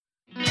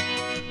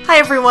Hi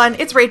everyone,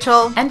 it's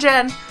Rachel. And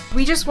Jen.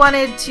 We just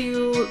wanted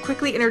to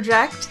quickly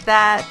interject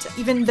that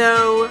even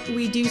though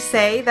we do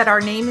say that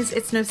our name is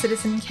It's No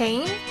Citizen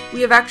Kane,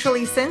 we have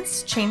actually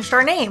since changed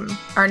our name.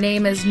 Our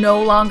name is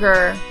no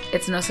longer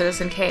It's No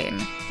Citizen Kane.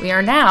 We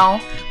are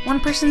now One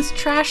Person's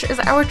Trash is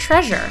Our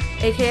Treasure,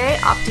 aka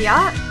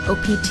Optiot.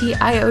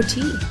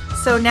 OPTIOT.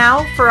 So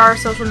now for our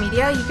social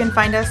media, you can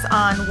find us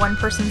on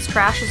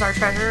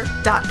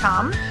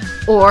onepersonstrashisourtreasure.com.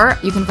 Or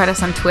you can find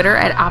us on Twitter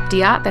at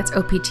Optiot, that's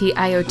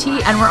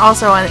OPTIOT, and we're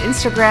also on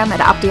Instagram at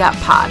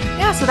OptiotPod.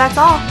 Yeah, so that's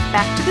all.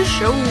 Back to the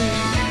show.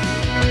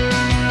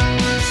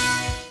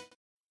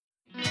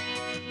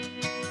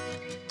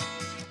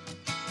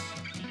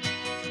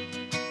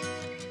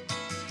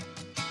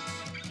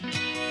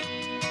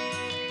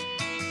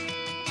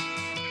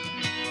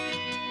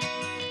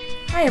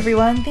 Hi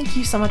everyone, thank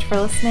you so much for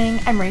listening.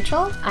 I'm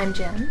Rachel. I'm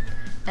Jen.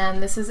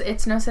 And this is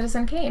It's No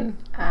Citizen Kane.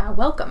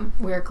 Welcome.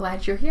 We're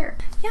glad you're here.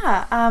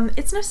 Yeah,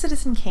 It's No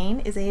Citizen Kane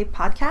is a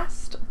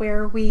podcast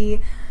where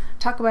we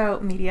talk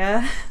about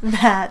media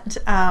that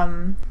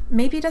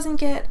maybe doesn't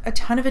get a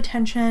ton of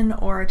attention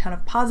or a ton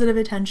of positive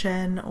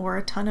attention or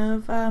a ton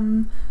of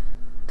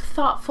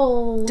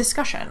thoughtful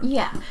discussion.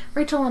 Yeah.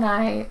 Rachel and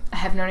I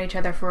have known each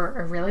other for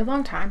a really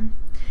long time.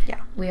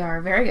 Yeah. We are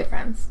very good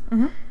friends.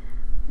 Mm-hmm.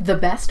 The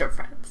best of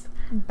friends.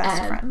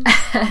 Best friends.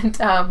 And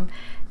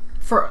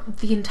for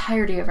the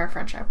entirety of our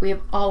friendship, we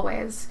have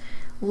always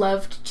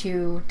loved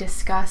to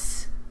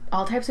discuss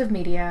all types of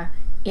media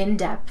in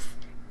depth,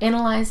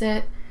 analyze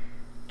it,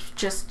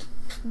 just,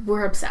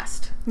 we're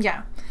obsessed.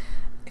 Yeah.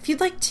 If you'd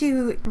like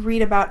to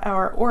read about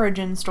our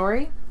origin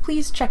story,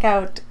 please check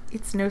out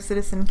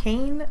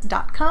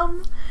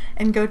itsnocitizenkane.com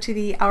and go to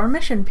the Our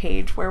Mission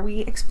page where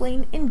we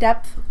explain in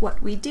depth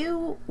what we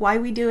do, why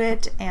we do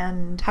it,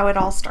 and how it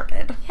all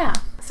started. Yeah.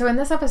 So in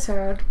this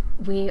episode,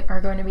 we are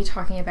going to be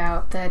talking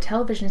about the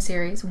television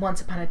series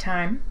Once Upon a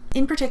Time.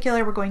 In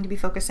particular, we're going to be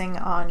focusing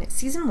on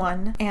Season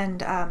 1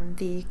 and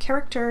the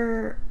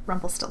character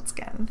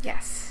Rumpelstiltskin.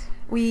 Yes.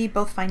 We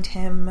both find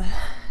him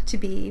to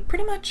be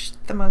pretty much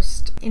the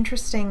most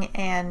interesting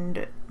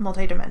and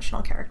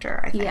multidimensional character,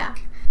 I think. Yeah.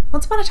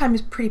 Once Upon a Time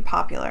is pretty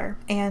popular,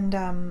 and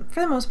for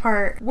the most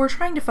part, we're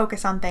trying to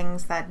focus on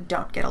things that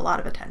don't get a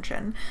lot of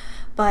attention.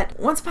 But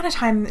Once Upon a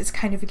Time is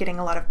kind of getting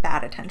a lot of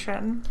bad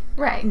attention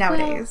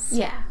nowadays.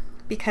 Well, yeah.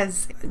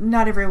 Because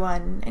not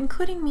everyone,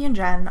 including me and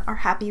Jen, are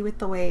happy with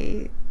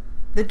the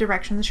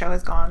direction the show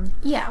has gone.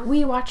 Yeah,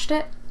 we watched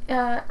it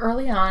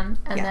early on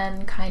and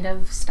then kind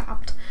of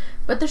stopped.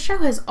 But the show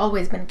has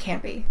always been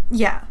campy.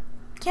 Yeah.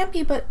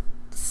 Campy, but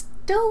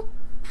still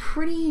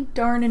pretty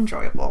darn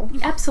enjoyable.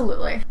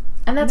 Absolutely.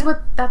 And that's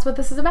what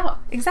this is about.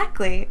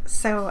 Exactly.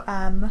 So,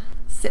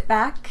 sit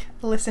back,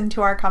 listen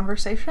to our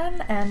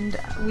conversation, and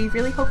we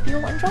really hope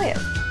you'll enjoy it.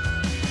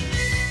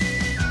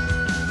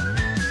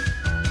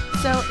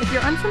 So, if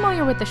you're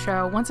unfamiliar with the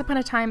show, Once Upon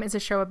a Time is a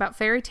show about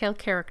fairy tale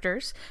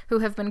characters who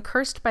have been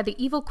cursed by the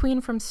evil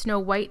queen from Snow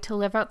White to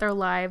live out their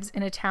lives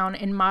in a town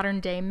in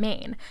modern-day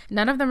Maine.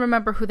 None of them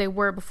remember who they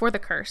were before the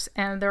curse,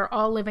 and they're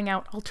all living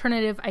out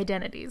alternative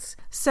identities.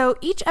 So,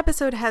 each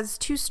episode has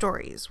two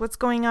stories, what's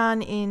going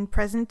on in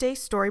present-day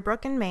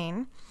Storybrooke in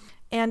Maine,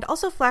 and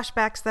also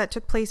flashbacks that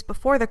took place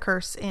before the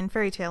curse in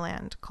Fairy Tale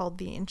Land, called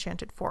the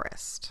Enchanted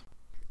Forest.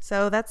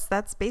 So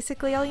that's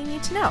basically all you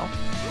need to know.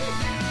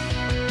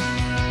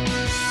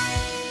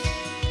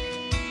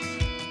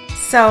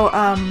 So,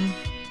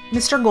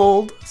 Mr.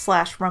 Gold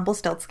 /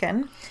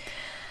 Rumpelstiltskin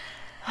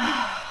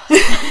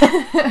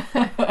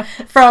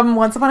from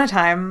Once Upon a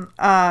Time,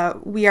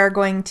 we are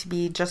going to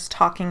be just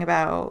talking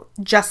about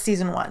just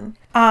Season 1.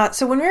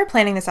 So when we were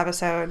planning this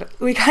episode,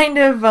 we kind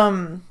of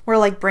were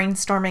like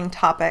brainstorming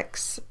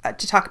topics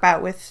to talk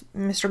about with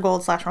Mr.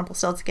 Gold /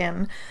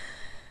 Rumpelstiltskin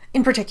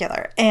in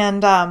particular.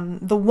 And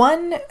the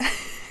one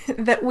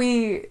that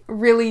we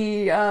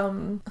really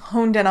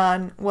honed in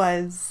on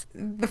was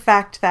the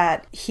fact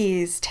that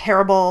he's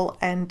terrible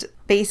and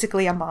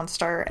basically a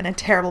monster and a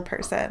terrible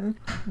person,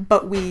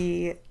 but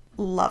we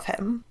love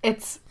him.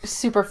 It's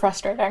super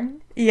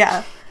frustrating.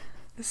 Yeah.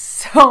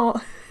 So,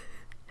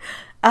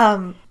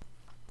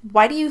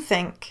 why do you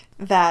think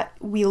that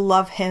we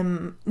love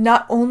him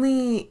not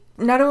only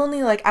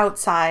like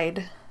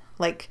outside,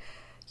 like,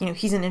 you know,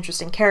 he's an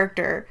interesting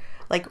character,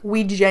 like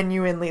we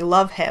genuinely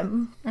love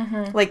him.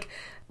 Mm-hmm. Like,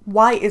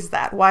 why is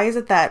that? Why is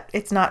it that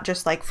it's not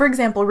just like, for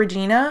example,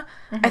 Regina,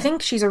 I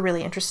think she's a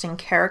really interesting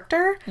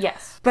character.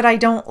 Yes. But I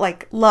don't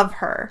like love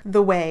her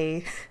the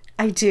way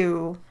I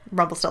do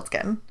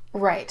Rumpelstiltskin.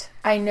 Right.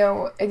 I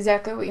know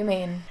exactly what you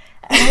mean.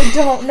 I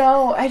don't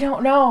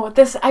know.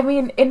 This, I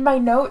mean, in my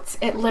notes,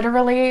 it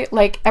literally,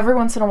 like, every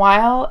once in a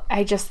while,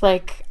 I just,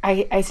 like,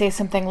 I say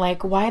something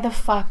like, why the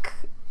fuck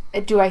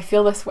do I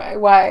feel this way?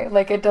 Why?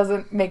 Like, it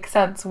doesn't make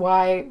sense.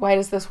 Why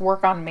does this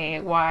work on me?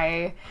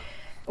 Why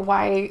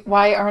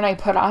aren't I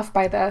put off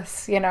by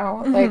this? You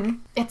know, like,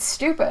 it's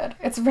stupid.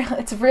 It's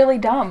really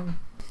dumb.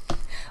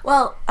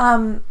 Well,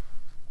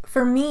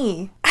 for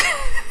me,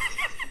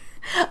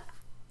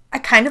 I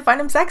kind of find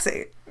him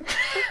sexy.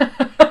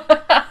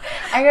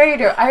 I know you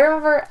do. I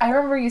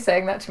remember you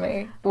saying that to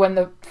me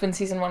when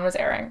season 1 was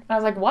airing. And I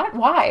was like, what?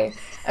 Why?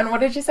 And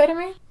what did you say to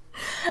me?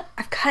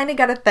 I've kind of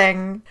got a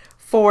thing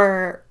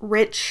for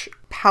rich,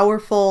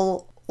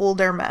 powerful,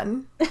 older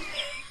men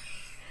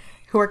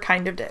who are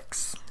kind of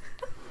dicks.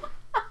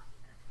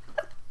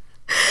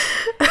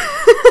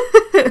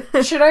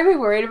 Should I be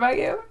worried about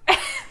you?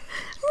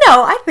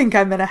 No, I think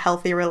I'm in a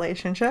healthy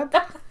relationship.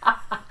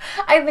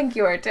 I think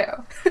you are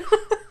too.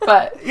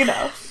 But, you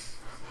know.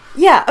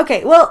 Yeah,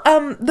 okay. Well,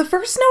 the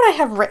first note I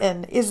have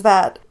written is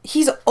that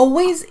he's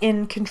always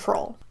in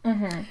control.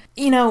 Mm-hmm.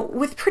 You know,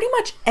 with pretty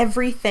much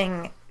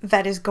everything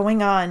that is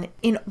going on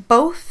in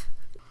both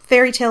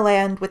Fairy Tale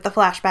Land with the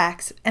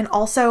flashbacks and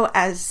also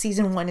as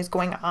season 1 is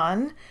going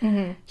on,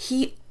 mm-hmm.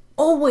 he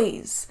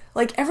always,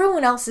 like,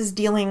 everyone else is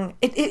dealing,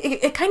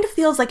 it kind of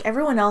feels like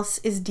everyone else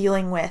is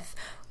dealing with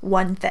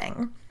one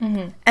thing.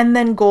 Mm-hmm. And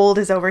then Gold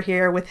is over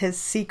here with his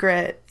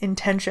secret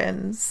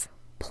intentions,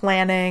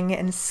 planning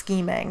and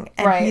scheming.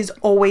 And right. He's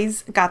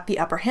always got the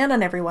upper hand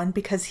on everyone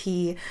because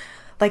he,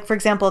 like, for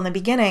example, in the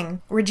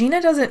beginning,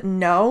 Regina doesn't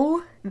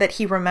know that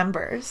he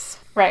remembers.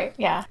 Right,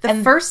 yeah. The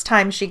first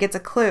time she gets a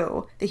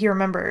clue that he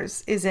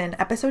remembers is in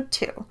episode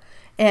 2.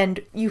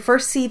 And you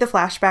first see the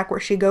flashback where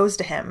she goes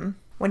to him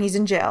when he's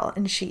in jail,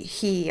 and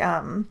she's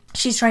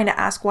trying to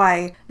ask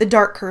why the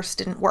dark curse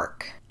didn't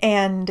work.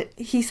 And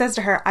he says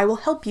to her, I will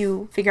help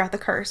you figure out the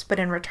curse, but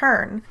in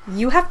return,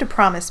 you have to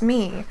promise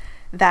me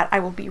that I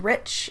will be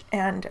rich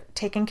and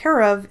taken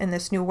care of in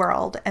this new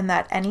world, and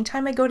that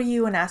anytime I go to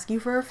you and ask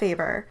you for a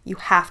favor, you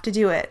have to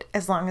do it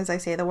as long as I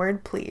say the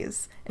word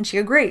please. And she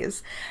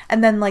agrees.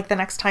 And then, like, the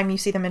next time you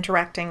see them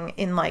interacting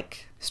in,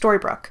 like,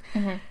 Storybrooke,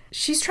 mm-hmm.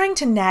 she's trying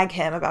to nag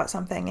him about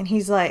something, and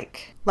he's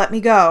like, let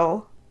me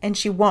go, and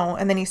she won't,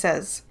 and then he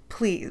says,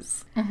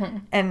 please. Mm-hmm.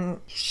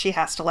 And she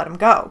has to let him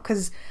go,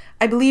 because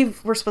I believe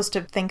we're supposed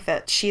to think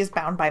that she is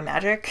bound by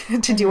magic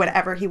to do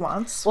whatever he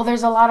wants. Well,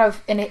 there's a lot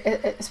of, and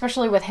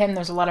especially with him,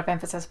 there's a lot of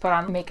emphasis put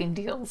on making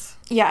deals.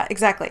 Yeah,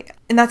 exactly.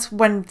 And that's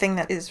one thing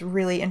that is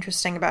really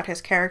interesting about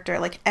his character.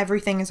 Like,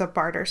 everything is a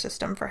barter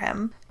system for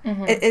him.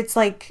 Mm-hmm. It's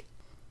like,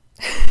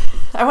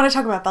 I want to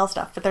talk about Belle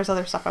stuff, but there's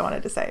other stuff I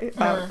wanted to say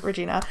about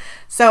Regina.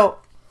 So,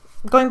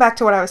 going back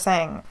to what I was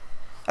saying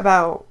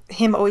about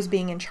him always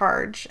being in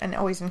charge and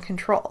always in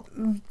control.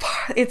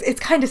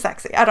 It's kind of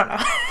sexy. I don't know.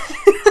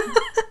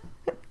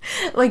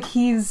 Like,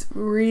 he's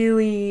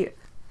really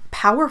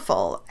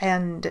powerful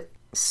and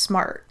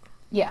smart.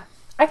 Yeah,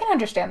 I can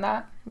understand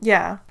that.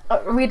 Yeah. I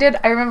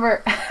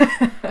remember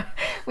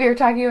we were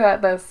talking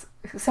about this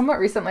somewhat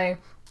recently,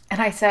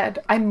 and I said,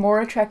 I'm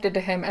more attracted to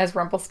him as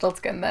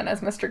Rumpelstiltskin than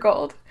as Mr.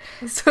 Gold.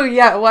 So,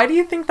 yeah, why do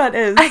you think that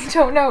is? I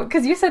don't know,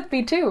 because you said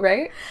me too,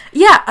 right?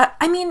 Yeah,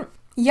 I mean,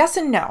 yes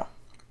and no.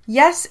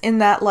 Yes, in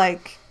that,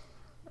 like,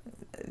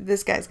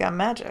 this guy's got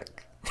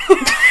magic.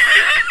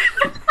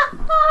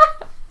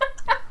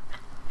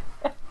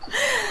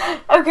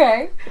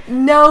 Okay.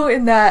 No,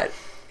 in that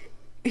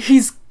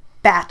he's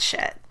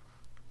batshit.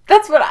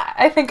 That's what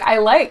I think I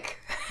like.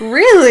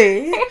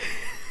 Really?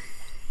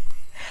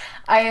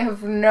 I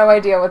have no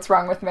idea what's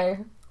wrong with me.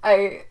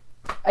 I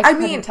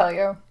couldn't tell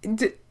you.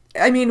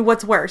 I mean,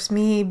 what's worse?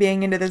 Me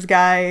being into this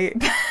guy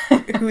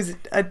who's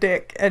a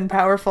dick and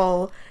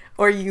powerful,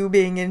 or you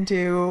being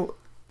into,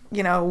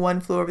 you know,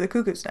 One Flew Over the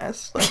Cuckoo's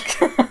Nest? Like,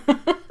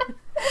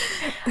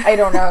 I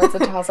don't know. It's a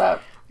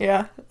toss-up.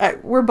 Yeah.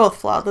 We're both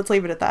flawed. Let's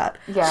leave it at that.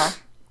 Yeah.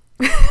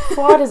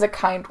 Flawed is a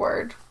kind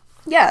word.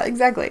 Yeah,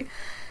 exactly.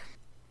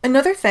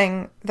 Another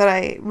thing that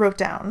I wrote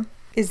down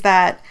is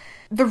that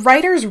the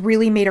writers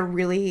really made a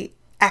really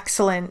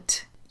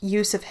excellent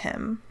use of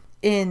him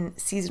in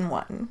season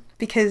 1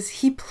 because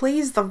he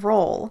plays the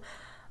role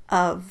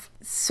of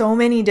so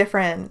many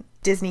different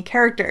Disney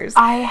characters.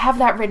 I have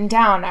that written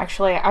down,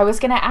 actually. I was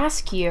going to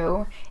ask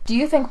you, do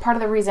you think part of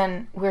the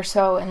reason we're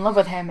so in love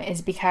with him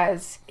is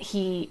because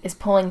he is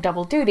pulling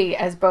double duty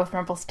as both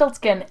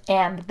Rumpelstiltskin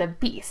and the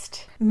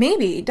Beast?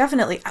 Maybe,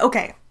 definitely.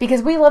 Okay.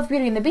 Because we love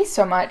Beauty and the Beast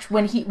so much,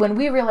 when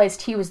we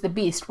realized he was the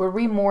Beast, were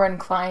we more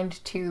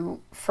inclined to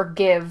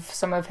forgive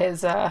some of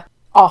his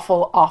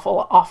awful,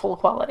 awful, awful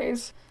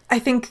qualities? I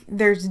think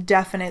there's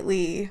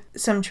definitely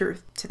some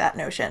truth to that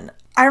notion.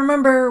 I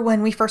remember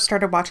when we first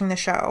started watching the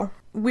show,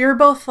 we were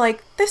both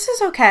like, this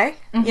is okay,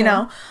 mm-hmm. you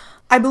know?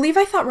 I believe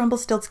I thought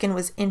Rumpelstiltskin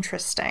was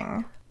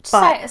interesting,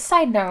 but...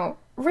 Side note,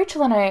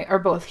 Rachel and I are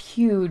both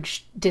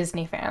huge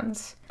Disney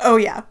fans. Oh,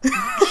 yeah.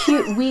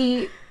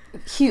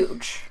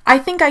 Huge. I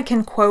think I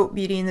can quote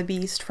Beauty and the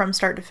Beast from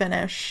start to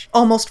finish,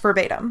 almost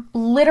verbatim.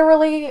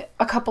 Literally,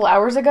 a couple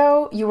hours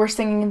ago, you were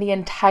singing the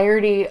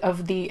entirety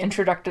of the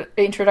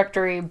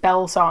introductory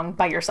Belle song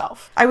by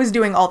yourself. I was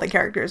doing all the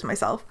characters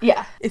myself.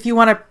 Yeah. If you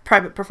want a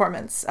private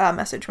performance,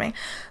 message me.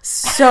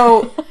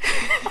 So...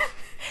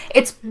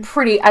 It's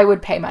pretty, I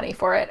would pay money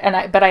for it,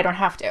 but I don't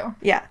have to.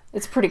 Yeah.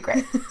 It's pretty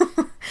great.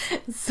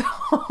 So,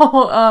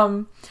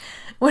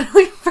 when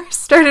we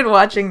first started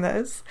watching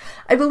this,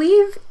 I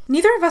believe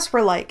neither of us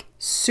were, like,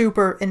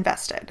 super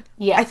invested.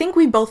 Yeah. I think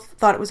we both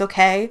thought it was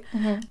okay.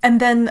 Mm-hmm.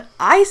 And then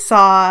I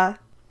saw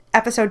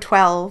episode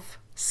 12,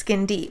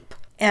 Skin Deep,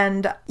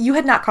 and you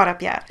had not caught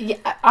up yet. Yeah,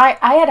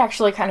 I had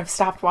actually kind of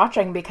stopped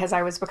watching because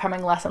I was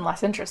becoming less and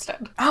less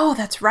interested. Oh,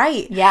 that's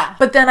right. Yeah.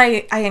 But then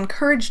I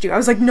encouraged you. I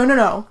was like,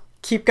 no,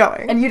 keep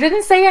going. And you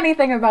didn't say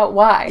anything about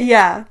why.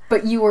 Yeah.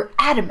 But you were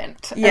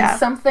adamant. Yeah. And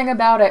something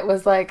about it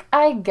was like,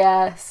 I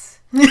guess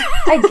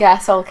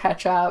I'll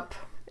catch up.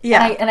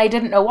 Yeah. And I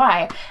didn't know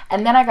why.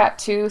 And then I got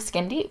to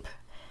Skin Deep.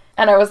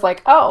 And I was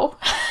like, oh,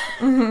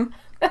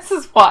 this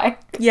is why.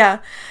 Yeah.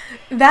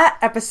 That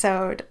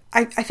episode,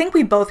 I think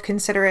we both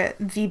consider it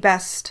the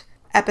best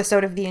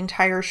episode of the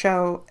entire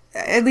show,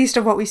 at least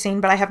of what we've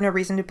seen, but I have no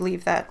reason to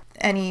believe that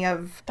any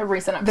of The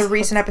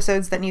recent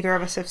episodes that neither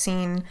of us have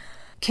seen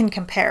can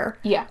compare.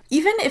 Yeah.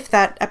 Even if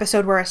that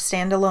episode were a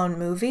standalone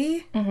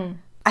movie,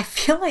 I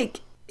feel like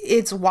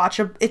it's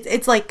watchable.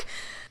 It's like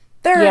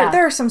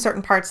there are some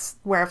certain parts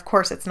where, of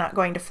course, it's not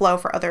going to flow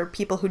for other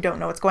people who don't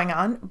know what's going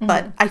on,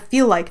 but I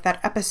feel like that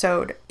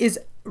episode is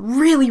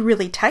really,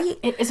 really tight.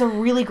 It is a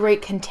really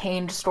great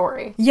contained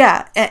story.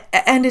 Yeah,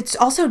 and it's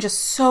also just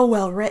so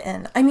well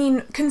written. I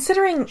mean,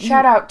 considering...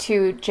 Shout out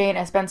to Jane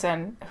S.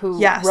 Benson, who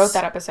wrote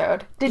that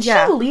episode. Did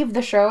she leave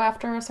the show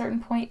after a certain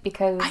point?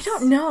 Because... I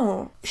don't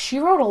know. She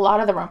wrote a lot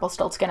of the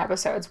Rumpelstiltskin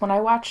episodes. When I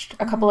watched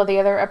a couple of the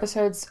other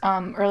episodes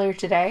earlier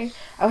today,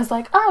 I was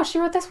like, oh, she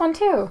wrote this one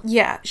too.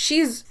 Yeah,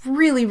 she's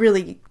really,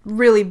 really,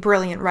 really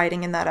brilliant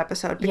writing in that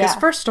episode. Because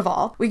first of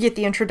all, we get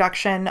the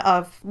introduction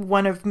of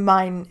one of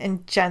mine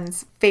and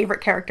Jen's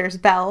favorite characters,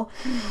 Belle.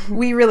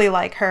 We really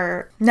like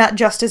her, not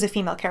just as a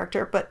female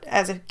character, but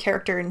as a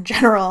character in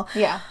general.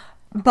 Yeah.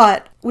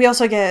 But we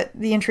also get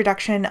the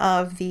introduction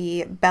of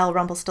the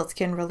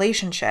Belle-Rumpelstiltskin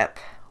relationship,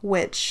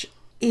 which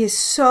is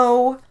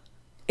so...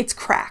 It's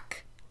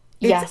crack.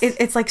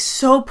 It's like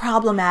so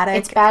problematic.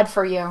 It's bad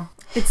for you.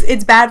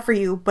 It's bad for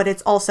you, but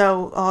it's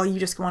also, oh, you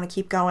just want to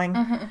keep going.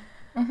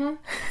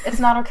 It's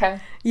not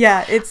okay.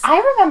 Yeah, it's... I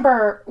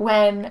remember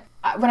when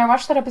I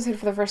watched that episode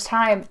for the first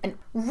time, and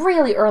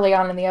really early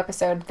on in the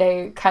episode,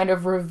 they kind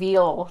of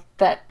reveal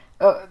that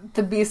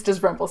the Beast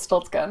is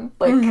Rumpelstiltskin.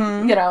 Like,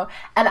 you know,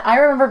 and I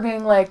remember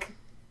being like,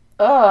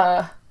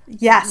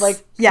 yes,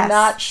 like,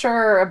 not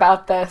sure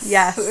about this.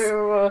 Yes.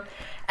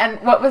 And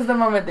what was the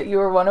moment that you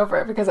were won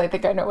over? Because I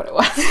think I know what it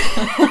was.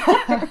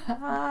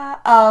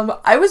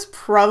 I was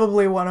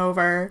probably won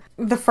over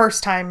the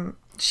first time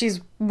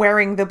she's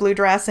wearing the blue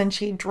dress and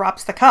she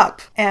drops the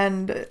cup.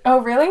 And...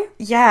 Oh, really?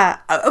 Yeah.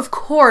 Of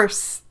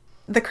course,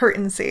 the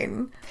curtain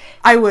scene.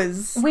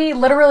 We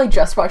literally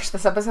just watched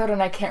this episode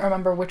and I can't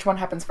remember which one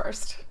happens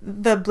first.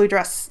 The blue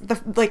dress, the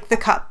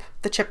cup,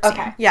 the chip scene.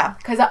 Okay. Yeah.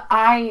 Because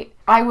I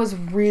was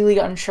really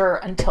unsure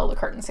until the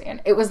curtain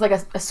scene. It was like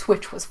a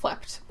switch was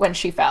flipped when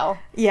she fell.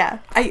 Yeah.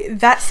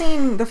 That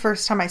scene, the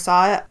first time I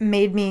saw it,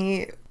 made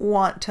me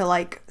want to,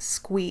 like,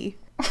 squee.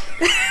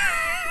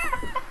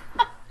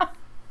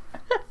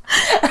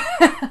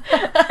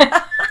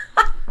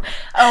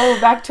 Oh,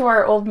 back to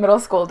our old middle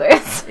school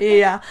days.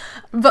 Yeah.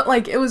 But,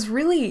 like, it was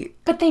really...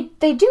 But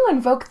they do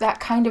invoke that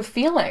kind of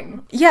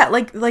feeling. Yeah,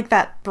 like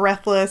that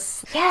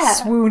breathless,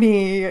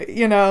 swoony,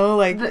 you know,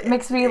 like... That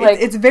makes me, like...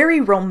 It's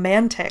very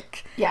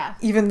romantic. Yeah.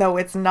 Even though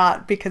it's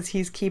not, because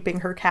he's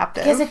keeping her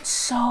captive. Because it's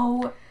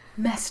so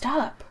messed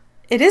up.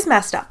 It is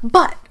messed up.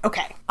 But,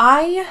 okay.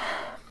 I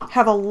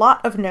have a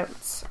lot of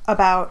notes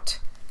about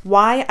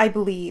why I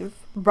believe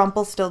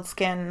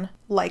Rumpelstiltskin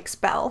likes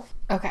Belle.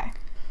 Okay.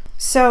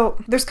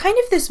 So, there's kind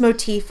of this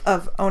motif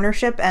of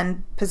ownership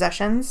and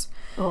possessions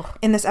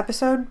in this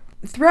episode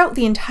throughout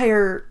the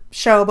entire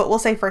show, but we'll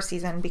say first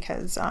season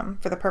because,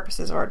 for the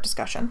purposes of our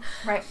discussion.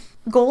 Right.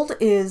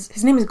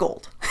 His name is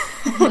Gold.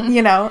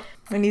 You know,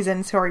 when he's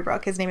in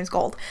Storybrooke, his name is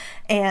Gold.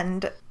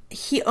 And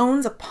he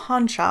owns a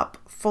pawn shop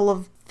full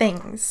of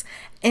things.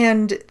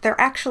 And they're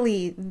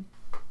actually the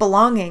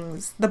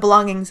belongings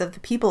of the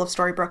people of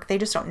Storybrooke. They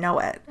just don't know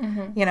it,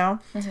 you know?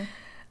 Mm-hmm.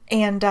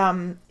 And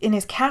in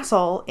his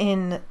castle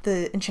in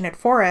the Enchanted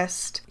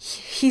Forest,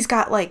 he's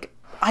got, like,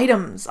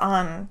 items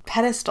on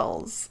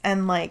pedestals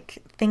and, like,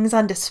 things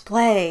on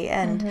display.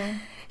 And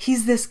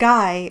he's this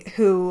guy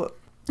who,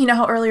 you know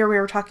how earlier we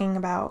were talking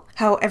about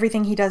how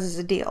everything he does is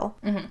a deal,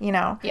 you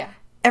know? Yeah.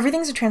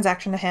 Everything's a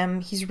transaction to him.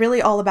 He's really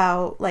all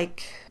about,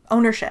 like,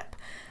 ownership.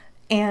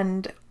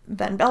 And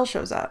then Belle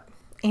shows up.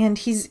 And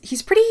he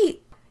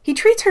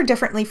treats her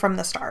differently from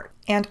the start.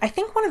 And I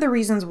think one of the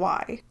reasons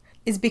why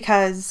is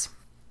because...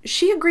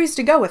 she agrees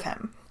to go with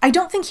him. I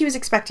don't think he was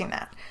expecting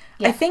that.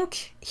 Yeah. I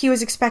think he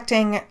was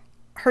expecting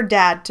her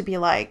dad to be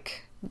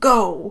like,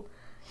 go,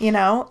 you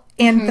know?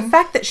 And the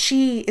fact that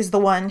she is the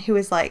one who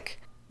is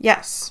like,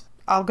 yes,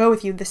 I'll go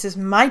with you. This is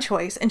my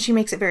choice. And she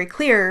makes it very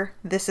clear,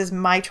 this is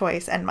my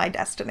choice and my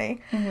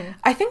destiny.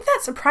 I think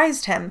that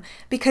surprised him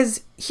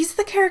because he's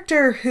the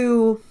character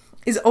who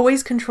is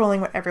always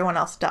controlling what everyone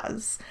else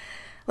does.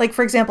 Like,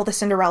 for example, the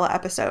Cinderella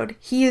episode.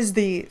 He is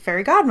the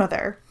fairy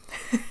godmother.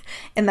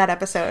 In that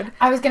episode.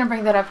 I was going to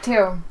bring that up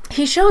too.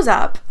 He shows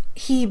up,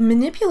 he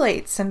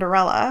manipulates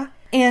Cinderella,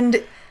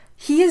 and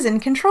he is in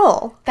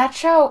control. That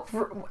show,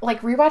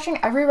 like I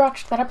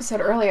rewatched that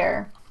episode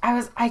earlier.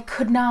 I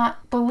could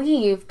not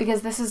believe,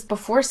 because this is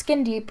before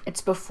Skin Deep,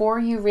 it's before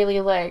you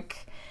really,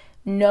 like,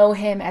 know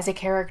him as a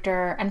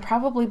character, and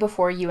probably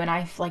before you and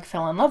I like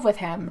fell in love with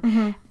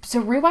him.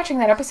 So rewatching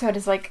that episode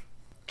is like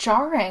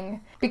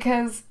jarring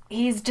because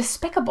he's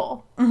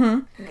despicable.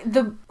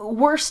 The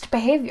worst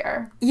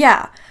behavior.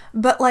 Yeah,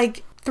 but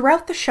like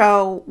throughout the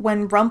show,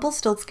 when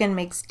Rumpelstiltskin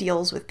makes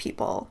deals with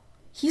people,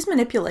 he's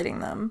manipulating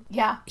them.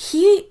 Yeah.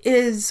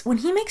 When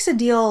he makes a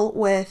deal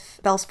with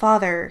Belle's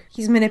father,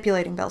 he's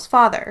manipulating Belle's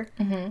father.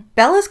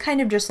 Belle is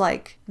kind of just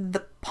like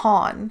the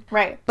pawn.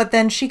 Right. But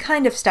then she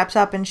kind of steps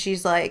up and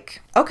she's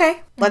like,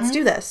 okay, let's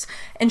do this.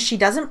 And she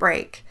doesn't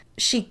break.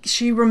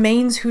 She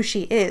remains who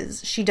she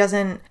is. She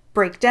doesn't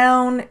break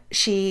down.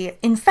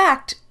 In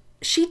fact,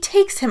 she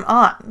takes him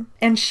on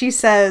and she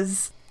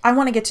says, I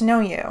want to get to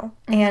know you.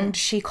 And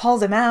she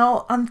calls him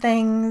out on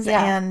things.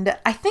 Yeah. And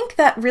I think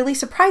that really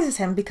surprises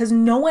him because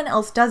no one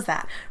else does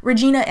that.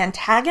 Regina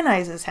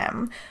antagonizes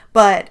him,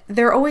 but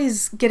they're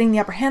always getting the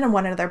upper hand on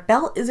one another.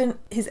 Belle isn't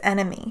his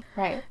enemy.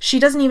 Right. She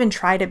doesn't even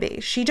try to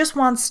be. She just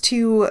wants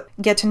to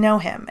get to know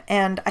him.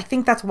 And I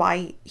think that's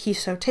why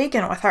he's so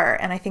taken with her.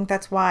 And I think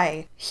that's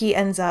why he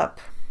ends up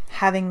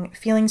having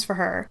feelings for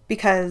her,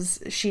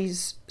 because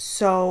she's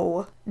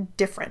so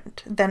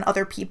different than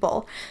other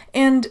people.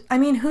 And I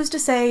mean, who's to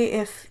say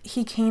if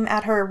he came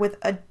at her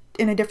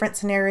in a different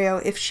scenario,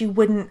 if she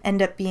wouldn't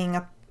end up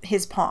being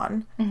his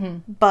pawn.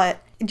 But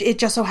it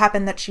just so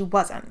happened that she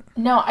wasn't.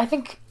 No, I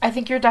think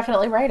you're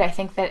definitely right. I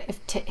think that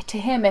if to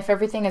him, if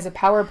everything is a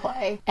power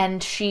play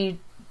and she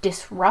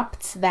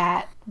disrupts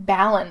that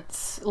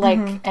balance,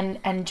 like,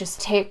 and just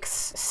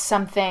takes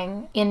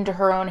something into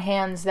her own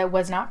hands that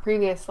was not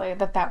previously,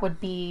 that would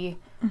be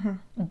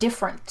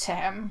different to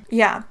him.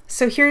 Yeah.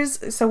 So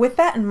with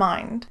that in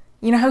mind,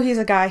 you know how he's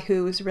a guy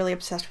who's really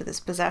obsessed with his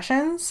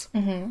possessions?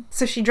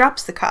 So she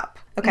drops the cup,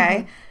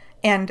 okay?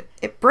 And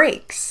it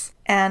breaks.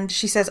 And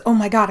she says, oh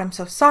my God, I'm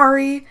so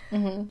sorry.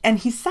 And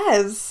he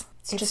says,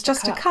 it's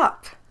just a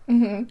cup.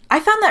 I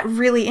found that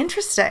really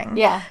interesting.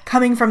 Yeah.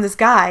 Coming from this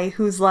guy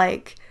who's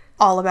like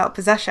all about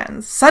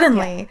possessions.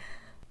 Suddenly,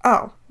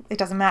 oh, it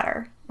doesn't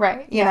matter.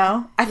 Right. You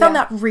know? I found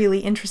that really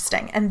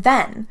interesting. And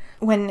then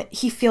when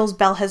he feels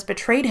Belle has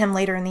betrayed him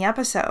later in the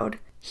episode,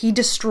 he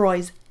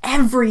destroys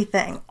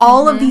everything.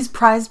 All of these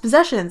prized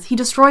possessions. He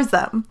destroys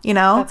them, you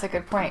know? That's a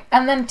good point.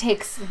 And then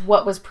takes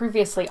what was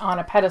previously on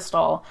a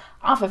pedestal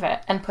off of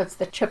it and puts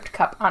the chipped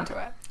cup onto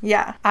it.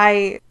 Yeah,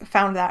 I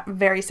found that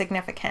very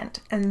significant.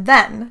 And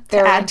then, to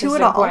add to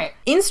it all,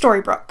 in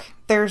Storybrooke,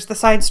 there's the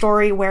side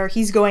story where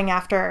he's going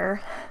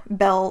after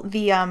Belle,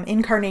 the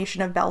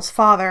incarnation of Belle's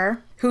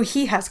father, who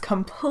he has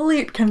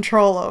complete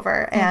control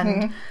over,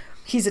 and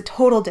he's a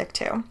total dick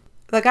to.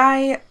 The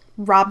guy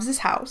robs his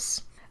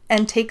house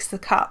and takes the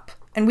cup,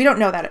 and we don't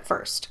know that at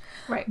first.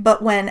 Right.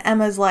 But when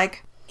Emma's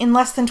like, in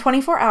less than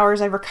 24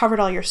 hours, I've recovered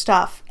all your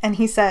stuff, and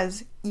he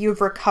says, you've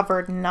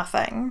recovered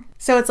nothing.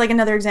 So it's like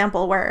another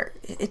example where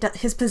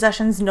his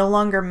possessions no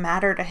longer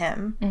matter to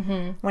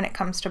him when it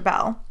comes to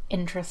Belle.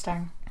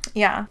 Interesting.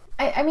 Yeah.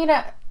 I mean,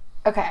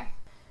 okay.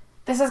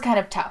 This is kind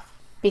of tough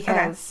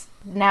because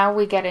now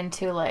we get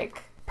into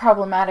like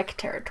problematic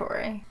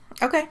territory.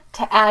 Okay.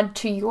 To add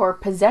to your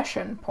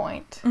possession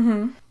point,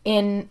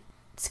 in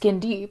Skin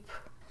Deep,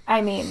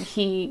 I mean,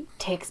 he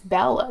takes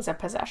Belle as a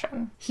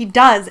possession. He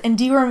does. And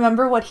do you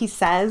remember what he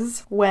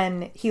says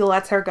when he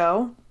lets her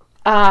go?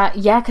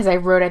 Yeah, because I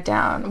wrote it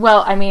down.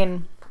 Well, I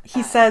mean...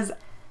 He says,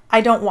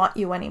 I don't want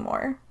you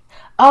anymore.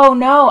 Oh,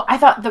 no. I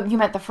thought you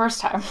meant the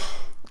first time.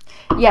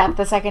 Yeah,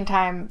 the second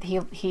time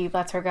he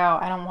lets her go,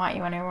 I don't want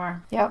you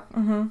anymore. Yep.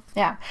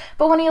 Yeah.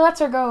 But when he lets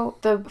her go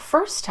the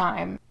first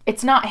time,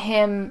 it's not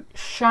him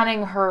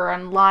shunning her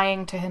and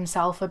lying to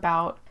himself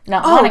about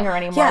not wanting her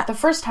anymore. Yeah. The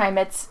first time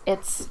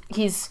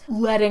he's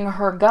letting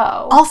her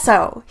go.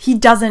 Also, he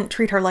doesn't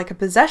treat her like a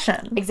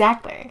possession.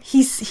 Exactly.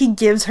 He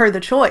gives her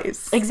the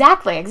choice.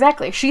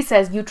 Exactly. She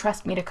says, you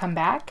trust me to come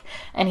back?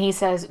 And he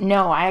says,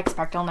 no, I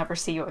expect I'll never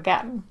see you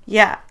again.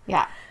 Yeah.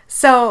 Yeah.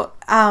 So,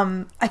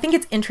 I think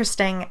it's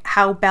interesting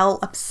how Belle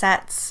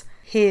upsets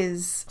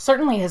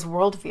certainly his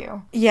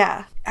worldview.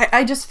 Yeah.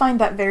 I just find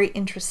that very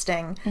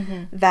interesting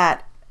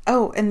that,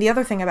 and the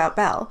other thing about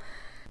Belle,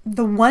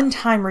 the one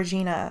time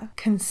Regina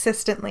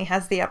consistently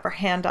has the upper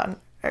hand on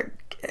him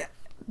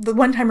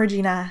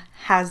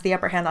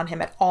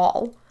at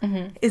all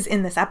is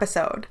in this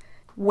episode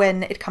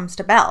when it comes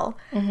to Belle,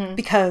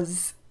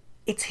 because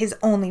it's his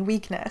only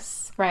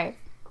weakness. Right.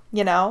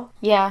 You know?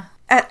 Yeah.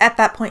 At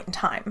that point in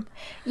time.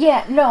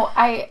 Yeah, no,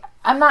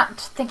 I'm not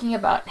thinking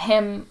about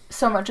him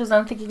so much as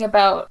I'm thinking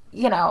about,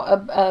 you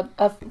know,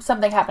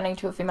 something happening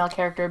to a female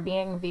character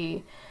being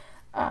the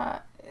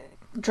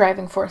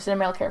driving force in a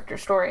male character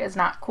story is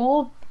not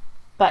cool.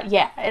 But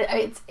yeah,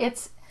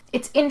 it's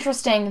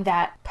interesting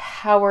that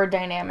power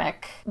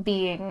dynamic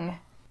being...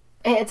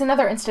 It's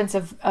another instance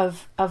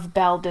of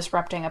Belle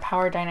disrupting a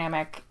power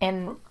dynamic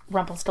in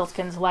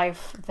Rumpelstiltskin's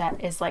life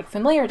that is like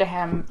familiar to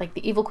him. Like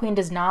the Evil Queen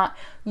does not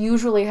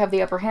usually have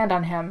the upper hand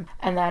on him,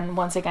 and then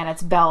once again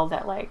it's Belle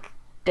that like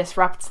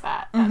disrupts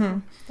that.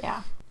 And,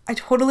 yeah. I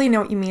totally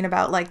know what you mean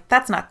about, like,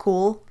 that's not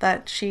cool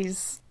that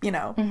she's, you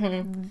know,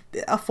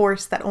 a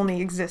force that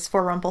only exists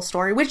for Rumple's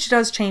story, which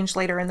does change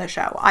later in the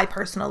show, I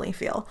personally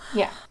feel.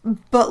 Yeah.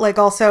 But, like,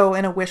 also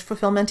in a wish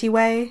fulfillment-y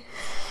way,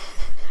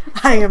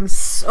 I am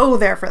so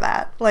there for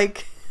that.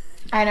 Like...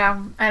 I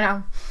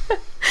know.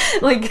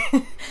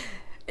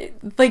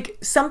 like,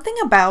 something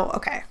about...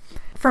 Okay.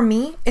 For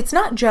me, it's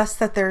not just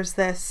that there's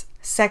this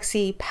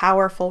sexy,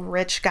 powerful,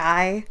 rich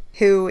guy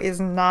who is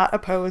not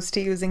opposed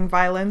to using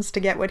violence to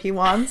get what he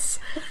wants.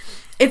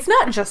 It's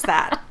not just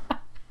that.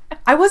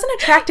 I wasn't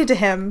attracted to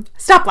him.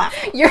 Stop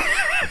laughing.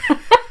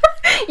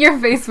 Your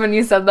face when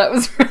you said that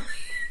was really...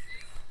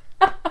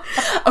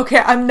 Okay,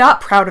 I'm not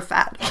proud of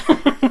that.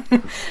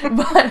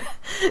 But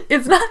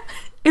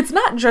it's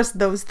not just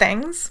those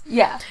things.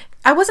 Yeah.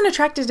 I wasn't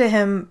attracted to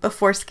him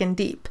before Skin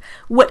Deep.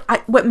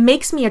 What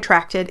makes me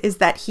attracted is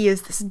that he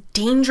is this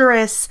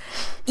dangerous,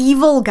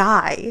 evil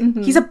guy.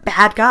 He's a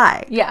bad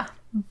guy. Yeah.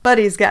 But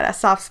he's got a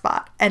soft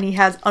spot, and he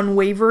has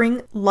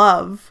unwavering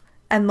love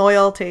and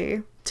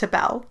loyalty to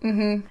Belle.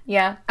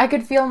 Yeah. I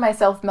could feel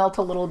myself melt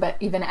a little bit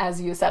even as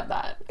you said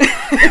that.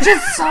 It's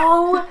just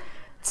so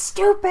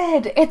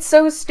stupid. It's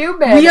so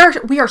stupid.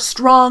 We are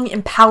strong,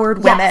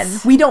 empowered women.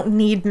 Yes. We don't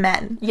need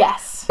men.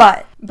 Yes.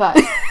 But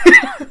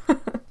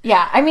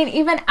yeah, I mean,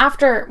 even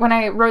after, when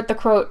I wrote the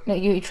quote,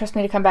 you trust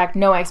me to come back,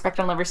 no, I expect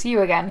I'll never see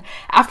you again.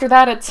 After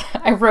that,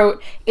 I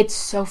wrote, it's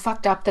so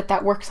fucked up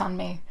that works on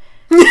me.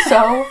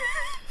 So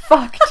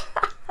fucked.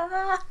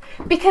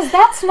 Because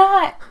that's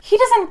not, he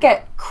doesn't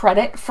get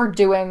credit for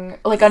doing,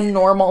 like, a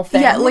normal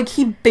thing. Yeah, like,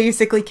 he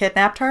basically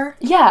kidnapped her.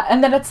 Yeah,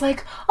 and then it's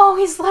like, oh,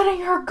 he's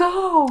letting her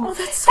go. Oh,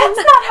 that's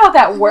not how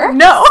that works.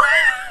 No.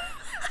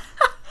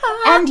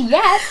 And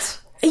yet.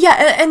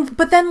 Yeah, and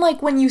but then,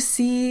 like, when you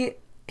see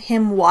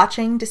him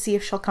watching to see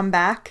if she'll come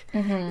back,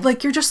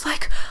 like, you're just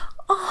like,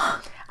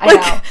 oh. I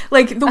know.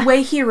 Like, the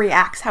way he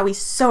reacts, how he's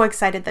so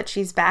excited that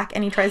she's back,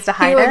 and he tries to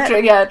hide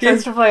it. Yeah,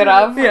 tries to play it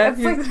off. Yeah, it's,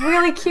 like,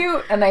 really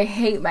cute, and I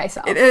hate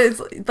myself. It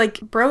is,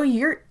 like, bro,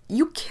 you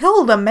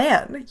killed a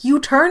man. You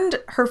turned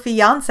her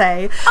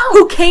fiancé,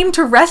 who came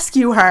to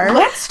rescue her.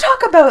 Let's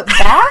talk about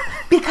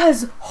that,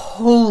 because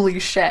holy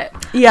shit.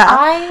 Yeah.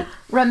 I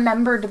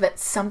remembered that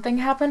something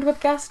happened with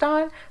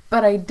Gaston,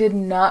 but I did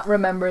not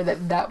remember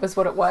that was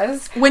what it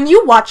was. When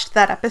you watched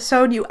that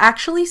episode, you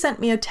actually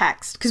sent me a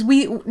text. Because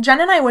Jen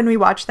and I, when we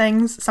watch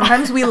things,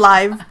 sometimes we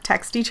live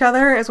text each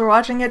other as we're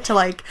watching it to,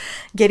 like,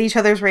 get each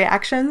other's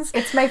reactions.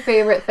 It's my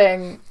favorite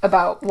thing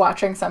about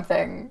watching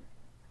something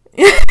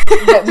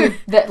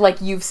that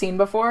like, you've seen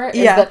before,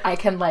 is that I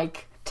can,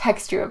 like,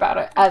 text you about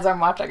it as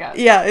I'm watching it.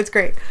 Yeah, it's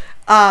great.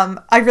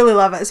 I really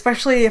love it,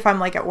 especially if I'm,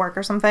 like, at work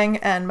or something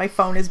and my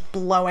phone is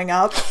blowing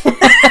up.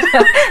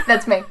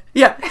 That's me.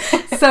 Yeah.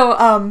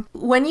 So,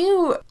 when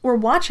you were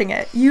watching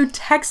it, you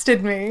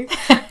texted me,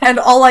 and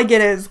all I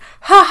get is,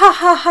 ha ha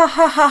ha ha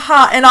ha ha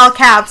ha, in all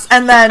caps,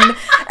 and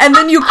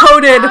then you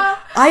quoted,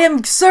 I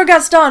am Sir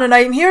Gaston, and I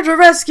am here to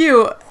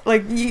rescue,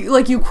 like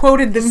you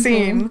quoted the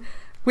scene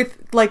with,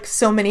 like,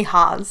 so many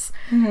ha's,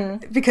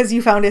 because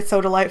you found it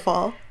so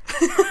delightful.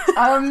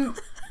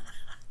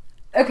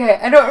 Okay,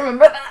 I don't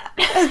remember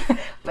that.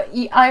 But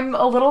I'm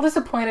a little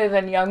disappointed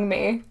in young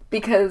me,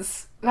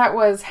 because that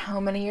was how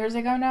many years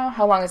ago now?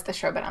 How long has the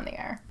show been on the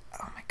air?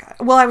 Oh my god.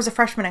 Well, I was a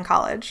freshman in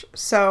college,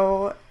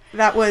 so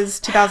that was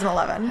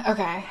 2011.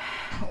 Okay.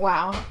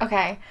 Wow.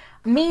 Okay.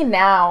 Me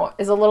now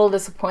is a little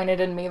disappointed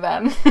in me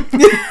then.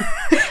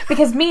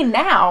 Because me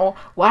now,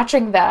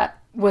 watching that,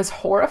 was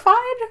horrified.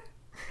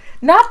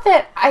 Not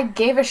that I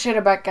gave a shit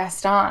about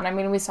Gaston. I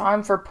mean, we saw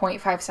him for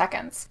 0.5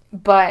 seconds.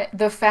 But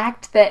the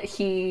fact that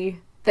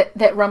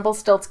that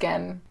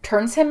Rumpelstiltskin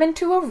turns him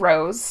into a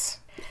rose.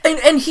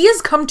 And he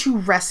has come to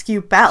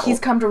rescue Belle. He's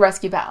come to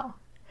rescue Belle.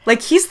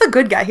 Like, he's the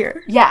good guy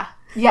here. Yeah.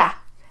 Yeah.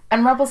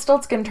 And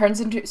Rumpelstiltskin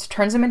turns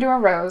him into a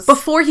rose.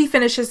 Before he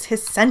finishes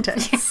his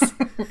sentence.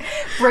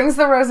 Brings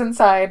the rose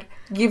inside,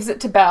 gives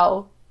it to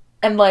Belle.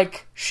 And,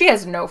 like, she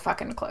has no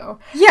fucking clue.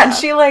 Yeah. And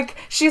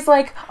she's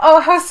like,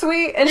 oh, how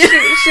sweet. And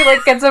she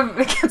like, gets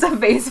a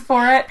vase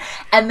for it.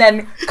 And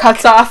then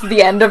cuts off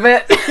the end of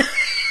it.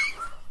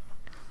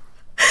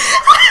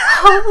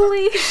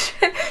 Holy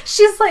shit.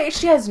 She's like,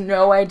 she has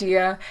no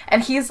idea.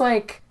 And he's,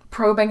 like,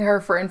 probing her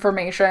for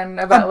information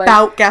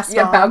about Gaston.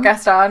 Yeah, about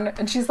Gaston.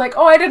 And she's like,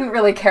 oh, I didn't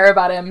really care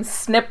about him.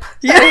 Snip.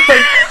 Yeah.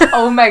 Like,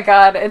 oh my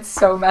god, it's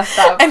so messed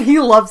up. And he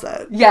loves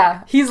it.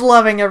 Yeah. He's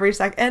loving every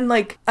second. And,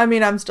 like, I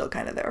mean, I'm still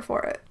kind of there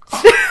for it.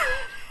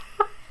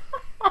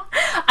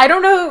 I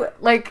don't know,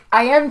 like,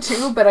 I am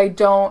too, but I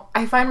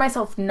find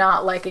myself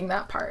not liking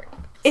that part.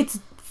 It's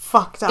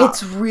fucked up.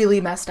 It's really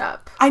messed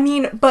up. I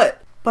mean, but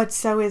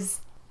so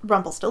is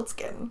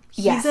Rumpelstiltskin.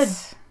 Yes.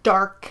 He's a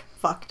dark,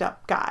 fucked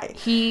up guy.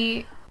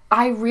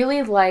 I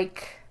really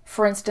like,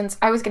 for instance,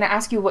 I was going to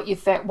ask you what you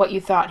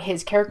thought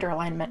his character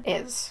alignment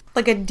is.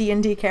 Like a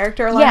D&D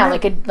character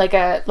alignment?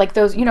 Yeah, like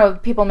those, you know,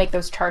 people make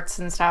those charts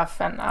and stuff.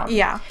 And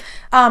yeah.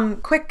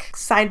 Quick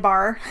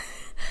sidebar.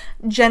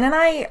 Jen and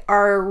I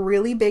are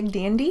really big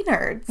D&D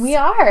nerds. We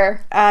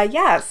are.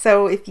 Yeah,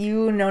 so if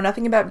you know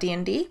nothing about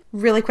D&D,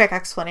 really quick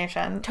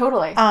explanation.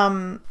 Totally.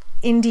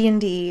 In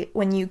D&D,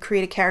 when you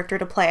create a character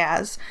to play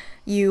as,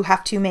 you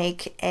have to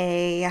make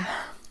a...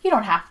 You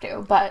don't have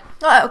to, but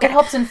okay. It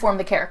helps inform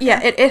the character.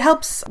 Yeah, it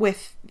helps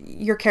with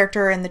your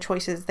character and the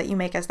choices that you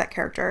make as that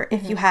character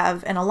if you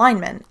have an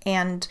alignment.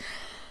 And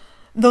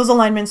those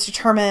alignments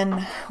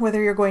determine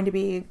whether you're going to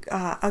be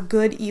a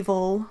good,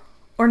 evil,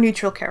 or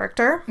neutral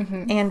character,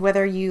 and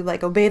whether you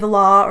like obey the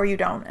law or you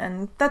don't.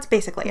 And that's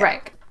basically it.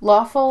 Right.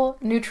 Lawful,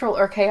 neutral,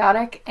 or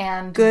chaotic,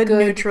 and Good,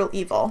 neutral,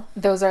 evil.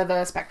 Those are the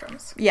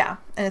spectrums. Yeah,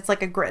 and it's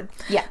like a grid.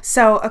 Yeah.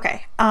 So,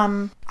 okay.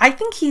 I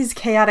think he's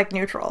chaotic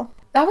neutral.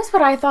 That was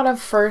what I thought of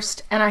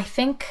first, and I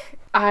think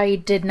I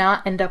did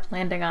not end up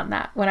landing on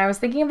that when I was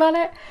thinking about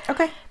it.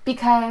 Okay.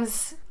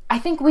 Because I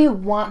think we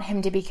want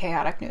him to be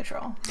chaotic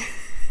neutral.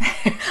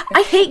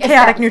 I hate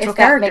chaotic neutral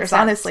characters,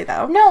 honestly,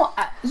 though. No,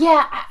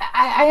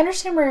 I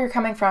understand where you're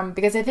coming from,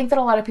 because I think that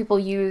a lot of people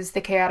use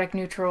the chaotic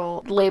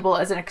neutral label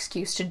as an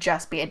excuse to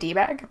just be a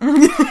D-bag.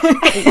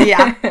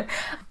 Yeah.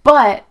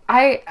 But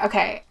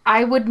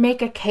I would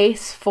make a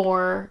case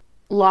for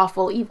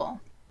lawful evil.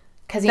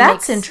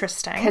 That's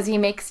interesting. Because he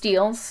makes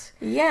deals.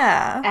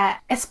 Yeah.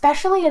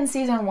 Especially in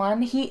season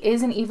 1, he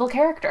is an evil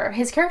character.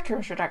 His character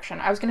introduction.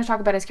 I was going to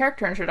talk about his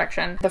character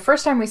introduction. The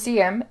first time we see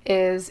him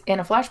is in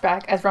a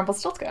flashback as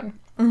Rumpelstiltskin.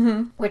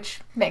 Mm-hmm.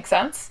 Which makes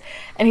sense.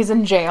 And he's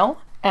in jail.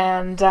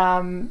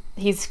 And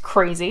he's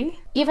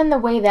crazy. Even the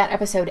way that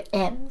episode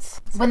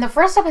ends. When the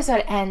first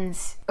episode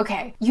ends,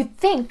 okay, you'd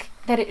think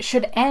that it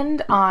should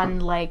end on,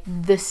 like,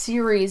 the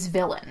series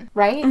villain,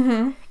 right?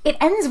 Mm-hmm. It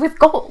ends with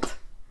Gold.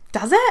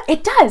 Does it?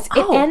 It does.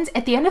 Oh. It ends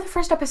at the end of the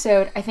first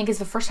episode. I think is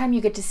the first time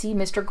you get to see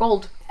Mr.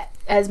 Gold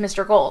as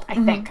Mr. Gold. I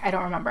think. I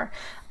don't remember.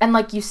 And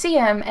like you see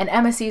him and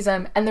Emma sees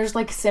him and there's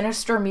like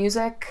sinister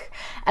music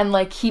and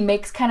like he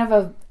makes kind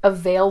of a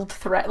veiled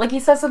threat. Like he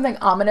says something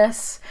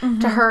ominous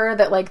to her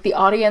that like the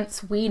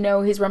audience, we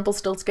know he's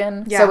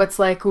Rumpelstiltskin. Yeah. So it's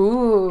like,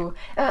 ooh.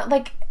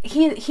 Like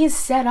he's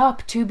set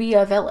up to be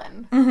a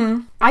villain.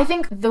 Mm-hmm. I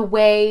think the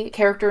way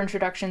character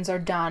introductions are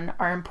done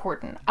are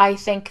important. I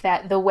think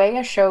that the way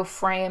a show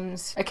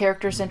frames a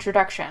character's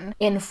introduction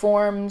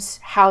informs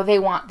how they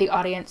want the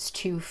audience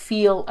to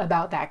feel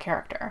about that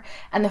character.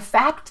 And the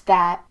fact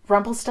that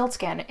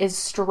Rumpelstiltskin is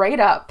straight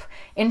up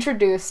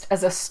introduced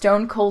as a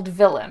stone cold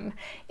villain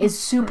is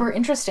super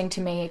interesting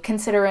to me,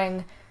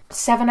 considering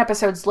 7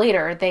 episodes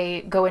later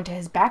they go into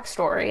his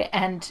backstory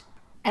and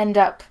end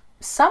up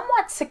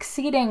somewhat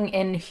succeeding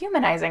in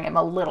humanizing him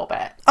a little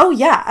bit. Oh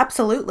yeah,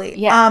 absolutely.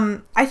 Yeah.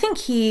 I think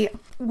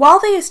while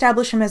they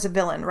establish him as a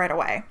villain right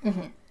away,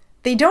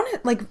 they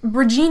don't, like,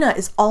 Regina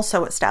is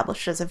also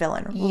established as a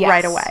villain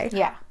right away.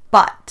 Yeah.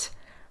 But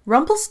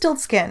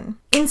Rumpelstiltskin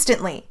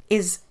instantly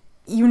is,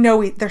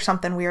 there's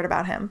something weird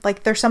about him.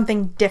 Like, there's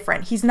something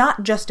different. He's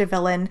not just a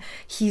villain.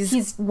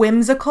 He's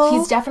whimsical.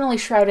 He's definitely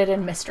shrouded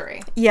in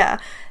mystery. Yeah.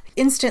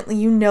 Instantly,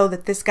 you know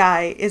that this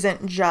guy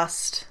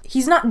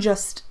he's not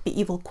just the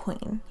evil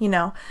queen, you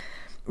know?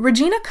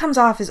 Regina comes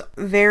off as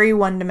very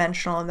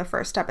one-dimensional in the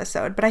first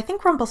episode, but I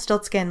think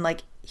Rumpelstiltskin,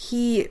 like,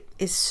 he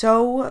is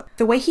so...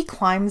 The way he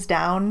climbs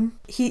down,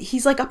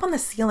 he's, like, up on the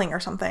ceiling or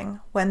something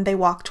when they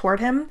walk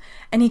toward him,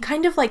 and he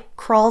kind of, like,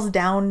 crawls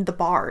down the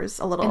bars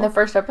a little. In the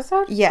first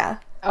episode? Yeah.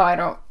 Oh, I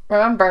don't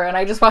remember, and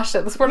I just watched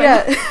it this morning.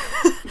 Yeah.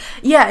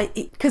 Yeah,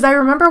 because I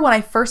remember when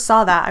I first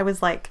saw that, I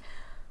was like,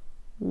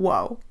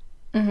 whoa.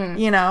 Mm-hmm.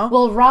 You know?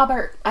 Well,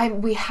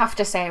 we have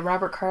to say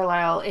Robert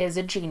Carlyle is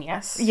a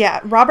genius. Yeah,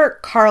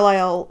 Robert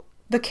Carlyle,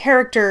 the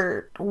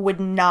character would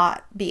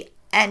not be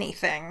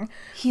anything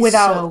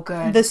without so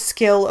good. The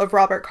skill of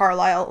Robert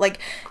Carlyle. Like,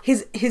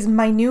 his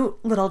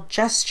minute little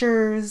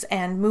gestures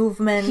and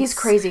movements. He's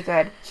crazy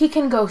good. He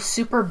can go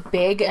super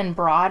big and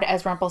broad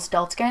as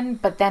Rumpelstiltskin,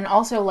 but then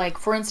also, like,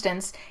 for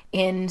instance,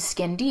 in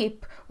Skin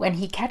Deep, when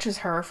he catches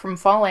her from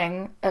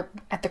falling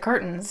at the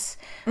curtains,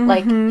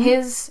 like,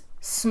 his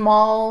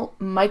small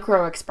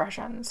micro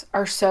expressions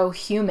are so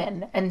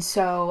human and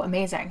so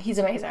amazing. He's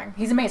amazing.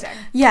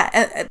 Yeah,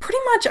 pretty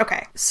much.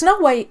 Okay, Snow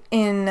White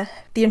in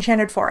The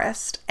Enchanted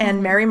Forest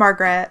and Mary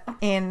Margaret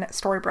in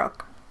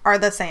Storybrooke are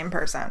the same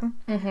person.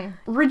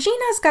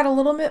 Regina's got a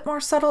little bit more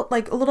subtle,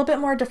 like a little bit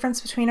more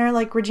difference between her.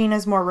 Like,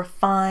 Regina's more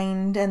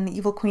refined and the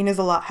Evil Queen has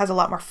a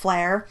lot more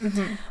flair.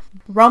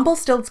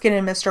 Rumpelstiltskin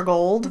and Mr.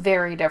 Gold,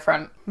 very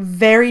different,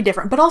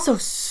 but also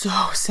so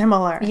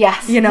similar.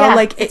 Yes, you know, yeah,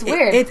 like it's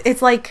weird.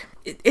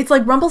 It's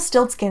like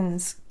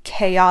Rumpelstiltskin's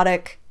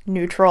chaotic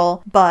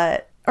neutral,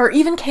 or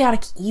even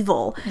chaotic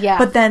evil. Yeah.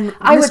 But then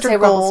I would Mr. say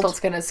Gold,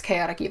 Rumpelstiltskin is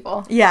chaotic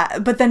evil. Yeah,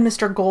 but then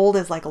Mr. Gold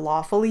is like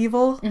lawful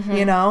evil,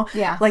 you know?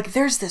 Yeah. Like,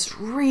 there's this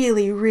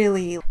really,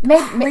 really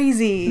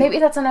crazy... Maybe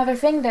that's another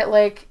thing that,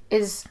 like,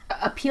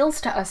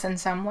 appeals to us in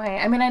some way.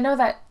 I mean, I know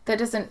that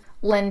doesn't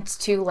lend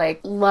to, like,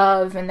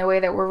 love in the way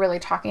that we're really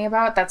talking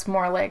about. That's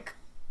more, like,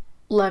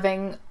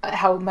 loving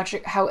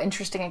how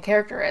interesting a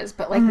character is.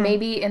 But, like,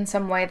 maybe in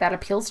some way that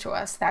appeals to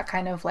us. That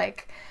kind of,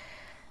 like,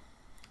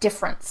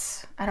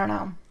 difference. I don't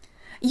know.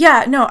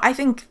 Yeah, no, I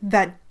think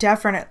that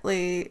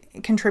definitely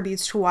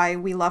contributes to why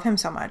we love him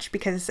so much,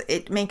 because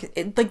it makes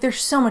it like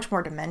there's so much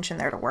more dimension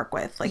there to work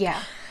with. Like,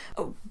 Yeah.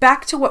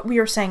 back to what we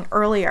were saying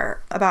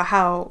earlier about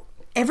how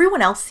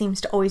everyone else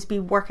seems to always be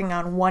working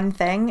on one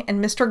thing,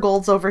 and Mr.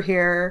 Gold's over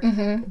here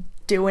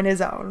doing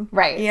his own.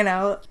 Right. You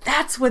know,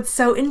 that's what's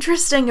so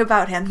interesting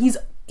about him.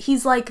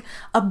 He's like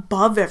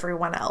above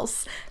everyone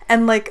else.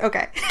 And like,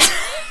 okay.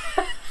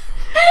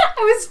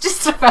 I was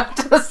just about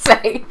to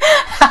say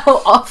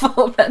how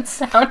awful that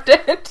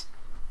sounded.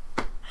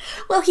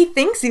 Well, he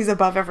thinks he's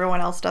above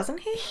everyone else,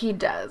 doesn't he? He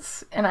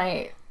does. And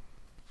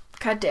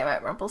God damn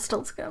it,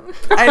 Rumpelstiltskin.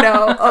 I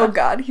know. Oh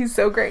God, he's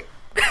so great.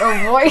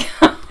 Oh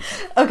boy.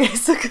 Okay,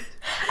 so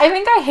I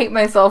think I hate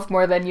myself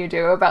more than you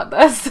do about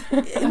this.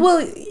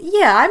 well,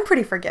 yeah, I'm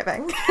pretty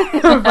forgiving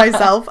of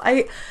myself.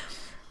 I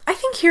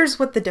think here's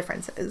what the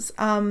difference is.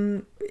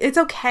 It's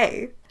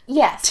okay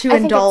Yes. to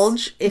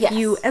indulge if yes.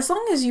 you, as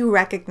long as you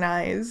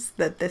recognize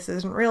that this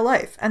isn't real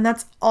life, and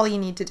that's all you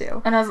need to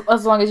do. And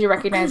as long as you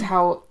recognize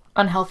how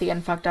unhealthy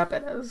and fucked up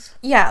it is.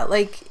 Yeah,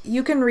 like,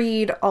 you can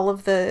read all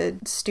of the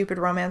stupid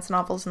romance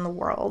novels in the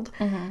world,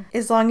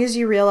 as long as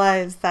you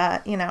realize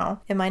that, you know,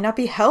 it might not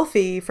be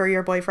healthy for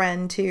your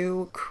boyfriend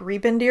to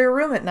creep into your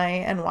room at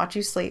night and watch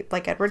you sleep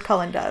like Edward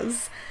Cullen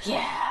does.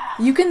 Yeah.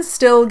 You can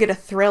still get a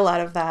thrill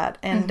out of that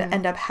and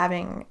end up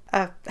having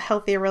a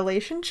healthy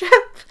relationship.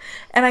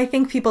 And I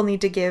think people need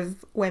to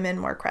give women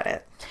more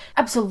credit.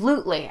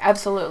 Absolutely.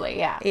 Absolutely.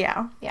 Yeah.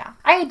 Yeah. Yeah.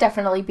 I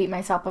definitely beat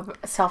myself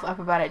up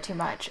about it too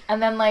much.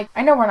 And then, like,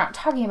 I know we're not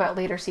talking about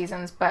later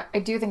seasons, but I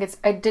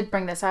did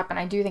bring this up, and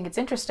I do think it's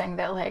interesting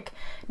that, like,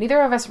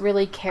 neither of us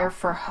really care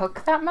for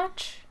Hook that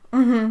much.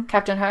 Mm-hmm.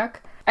 Captain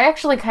Hook. I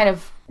actually kind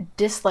of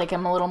dislike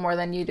him a little more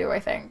than you do, I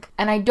think.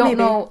 And I don't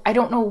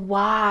know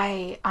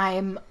why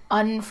I'm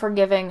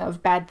unforgiving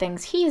of bad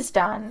things he's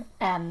done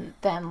and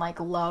then, like,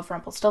 love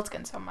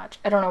Rumpelstiltskin so much.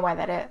 I don't know why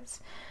that is.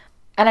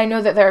 And I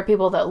know that there are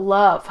people that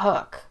love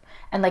Hook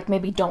and, like,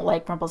 maybe don't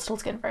like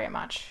Rumpelstiltskin very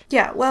much.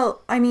 Yeah,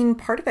 well, I mean,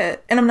 part of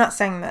it, and I'm not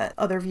saying that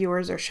other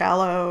viewers are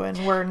shallow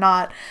and we're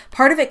not,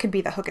 part of it could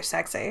be the Hook is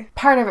sexy.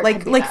 Part of it like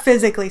could be like that.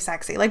 Physically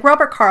sexy. Like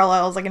Robert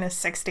Carlyle's like in his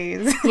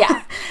 60s.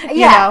 Yeah.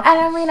 You Yeah. know? And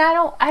I mean,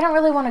 I don't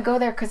really want to go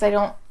there because I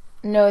don't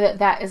know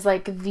that is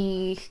like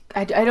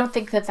I don't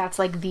think that that's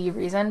like the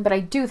reason, but I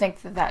do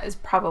think that is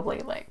probably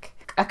like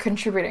a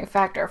contributing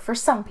factor for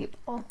some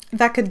people.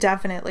 That could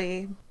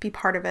definitely be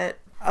part of it.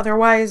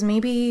 Otherwise,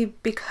 maybe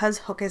because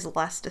Hook is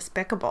less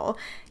despicable,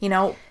 you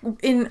know,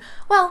 okay.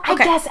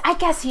 I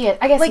guess he is.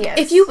 I guess Like, he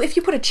is. if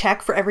you put a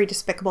check for every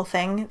despicable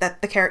thing that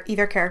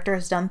either character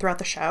has done throughout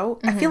the show,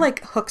 I feel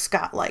like Hook's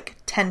got like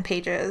 10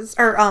 pages,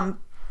 or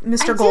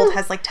Mr. Gold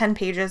has like 10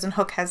 pages and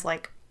Hook has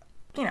like,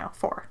 you know,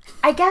 4.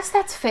 I guess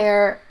that's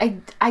fair.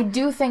 I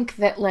do think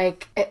that,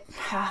 like,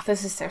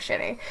 this is so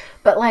shitty,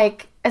 but,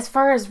 like, as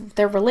far as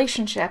their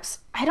relationships,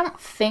 I don't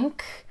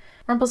think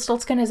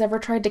Rumpelstiltskin has ever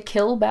tried to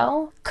kill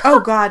Belle. Oh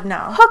God,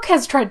 no. Hook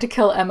has tried to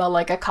kill Emma,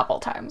 like, a couple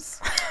times.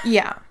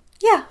 Yeah.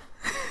 Yeah.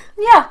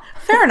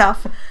 Fair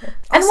enough.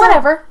 And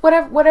Also,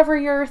 whatever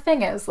your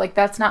thing is, like,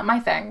 that's not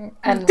my thing.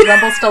 And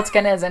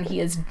Rumpelstiltskin is, and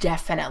he is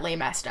definitely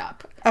messed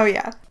up. Oh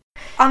yeah.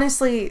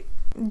 Honestly,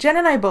 Jen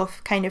and I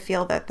both kind of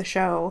feel that the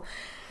show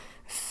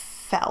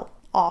fell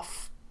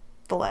off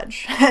the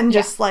ledge and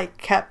just like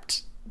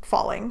kept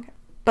falling.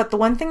 But the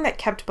one thing that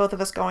kept both of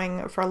us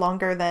going for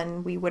longer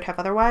than we would have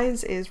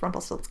otherwise is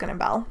Rumpelstiltskin and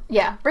Belle.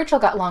 Yeah, Rachel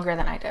got longer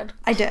than I did.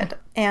 I did.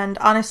 And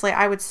honestly,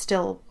 I would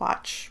still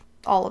watch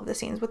all of the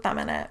scenes with them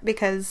in it,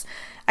 because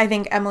I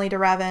think Emily de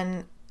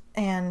Ravin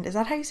and, is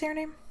that how you say her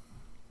name?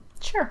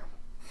 Sure.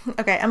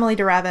 Okay, Emily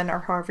de Ravin, or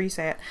however you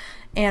say it,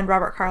 and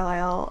Robert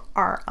Carlyle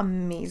are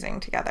amazing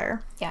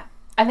together. Yeah.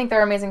 I think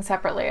they're amazing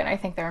separately, and I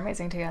think they're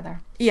amazing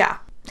together. Yeah.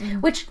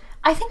 Which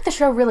I think the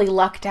show really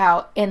lucked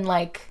out in,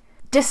 like,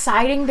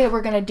 deciding they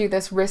were going to do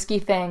this risky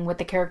thing with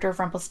the character of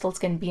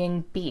Rumpelstiltskin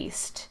being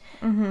Beast,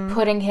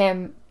 putting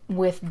him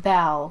with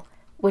Belle,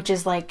 which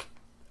is, like,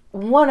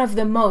 one of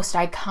the most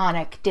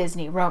iconic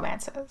Disney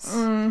romances.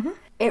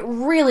 It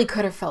really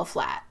could have fell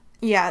flat.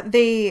 Yeah,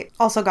 they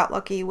also got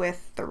lucky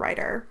with the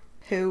writer,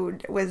 who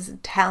was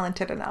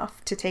talented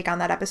enough to take on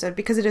that episode,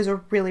 because it is a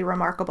really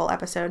remarkable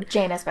episode.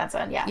 Jane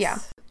Espenson, yes. Yeah.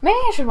 Maybe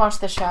I should watch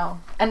the show,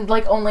 and,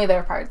 like, only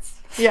their parts.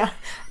 Yeah.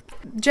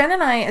 Jen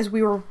and I, as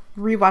we were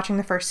rewatching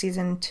the first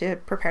season to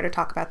prepare to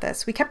talk about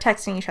this, we kept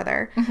texting each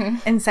other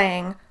and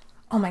saying,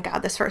 oh my God,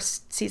 this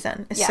first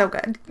season is so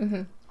good.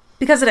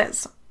 Because it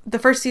is. The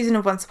first season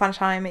of Once Upon a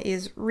Time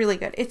is really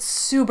good. It's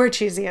super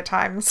cheesy at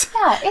times.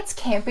 Yeah, it's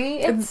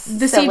campy. It's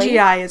The silly.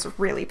 CGI is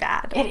really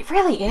bad. It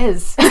really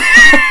is.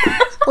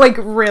 Like,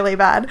 really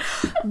bad.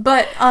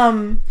 But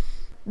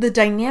the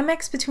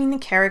dynamics between the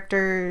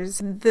characters,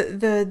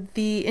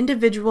 the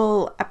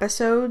individual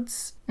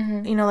episodes,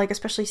 you know, like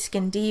especially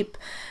Skin Deep,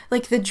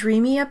 like the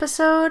Dreamy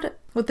episode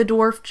with the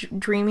dwarf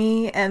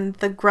Dreamy, and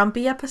the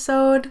Grumpy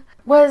episode.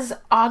 Was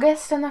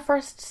August in the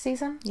first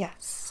season?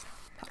 Yes.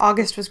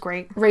 August was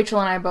great. Rachel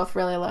and I both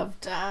really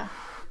loved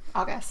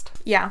August.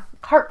 Yeah.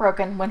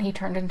 Heartbroken when he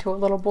turned into a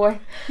little boy.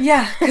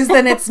 Yeah, because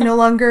then it's no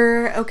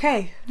longer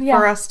okay Yeah.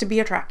 for us to be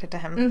attracted to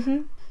him. Mm-hmm.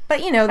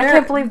 But, you know, I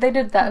can't believe they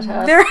did that to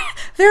us.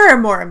 there are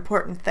more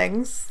important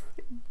things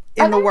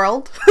in the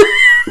world.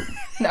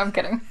 No, I'm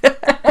kidding.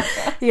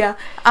 Yeah.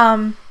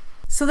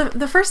 So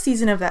the first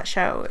season of that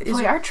show is...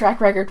 Boy, our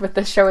track record with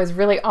this show is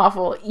really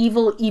awful.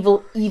 Evil,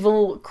 evil,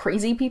 evil,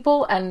 crazy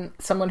people and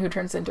someone who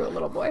turns into a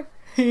little boy.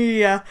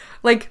 Yeah.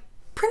 Like,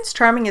 Prince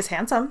Charming is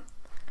handsome.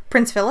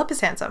 Prince Philip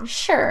is handsome.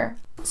 Sure.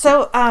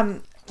 So,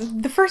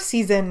 the first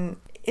season,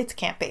 it's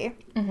campy.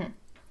 Mm-hmm.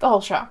 The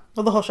whole show.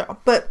 Well, the whole show.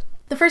 But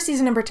the first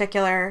season in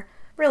particular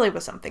really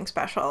was something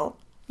special.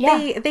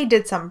 Yeah. They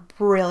did some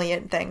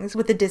brilliant things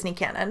with the Disney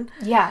canon.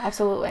 Yeah,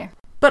 absolutely.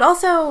 But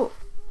also,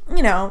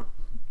 you know,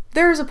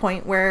 there's a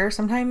point where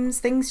sometimes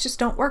things just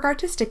don't work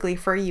artistically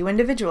for you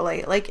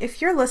individually. Like, if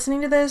you're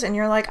listening to this and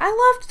you're like, I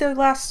loved the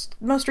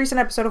most recent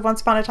episode of Once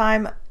Upon a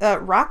Time,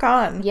 rock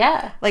on.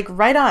 Yeah. Like,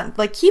 right on.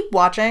 Like, keep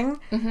watching.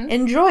 Mm-hmm.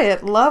 Enjoy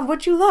it. Love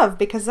what you love,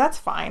 because that's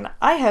fine.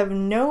 I have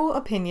no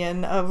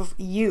opinion of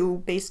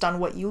you based on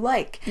what you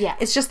like. Yeah.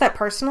 It's just that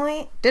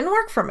personally, didn't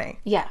work for me.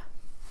 Yeah.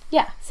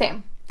 Yeah,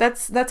 same.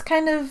 That's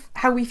kind of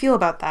how we feel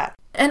about that.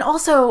 And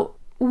also...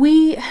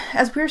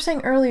 as we were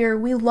saying earlier,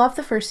 we love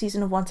the first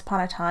season of Once Upon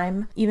a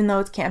Time, even though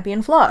it's campy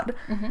and flawed.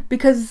 Mm-hmm.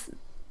 Because,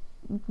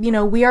 you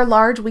know, we are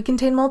large, we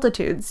contain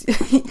multitudes.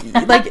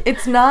 Like,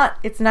 it's not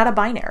a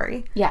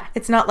binary. Yeah.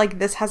 It's not like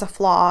this has a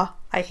flaw,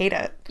 I hate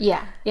it.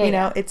 Yeah. Yeah. You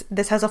know, it's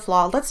this has a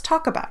flaw, let's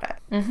talk about it.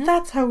 Mm-hmm.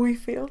 That's how we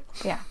feel.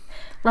 Yeah.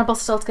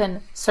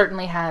 Rumpelstiltskin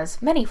certainly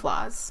has many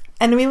flaws.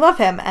 And we love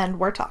him, and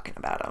we're talking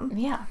about him.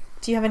 Yeah.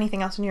 Do you have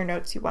anything else in your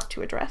notes you want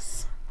to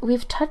address?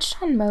 We've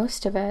touched on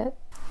most of it.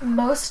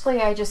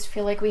 Mostly, I just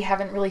feel like we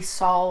haven't really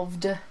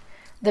solved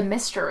the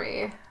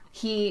mystery.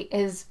 He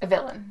is a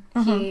villain.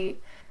 Mm-hmm.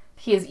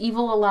 He is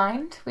evil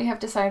aligned, we have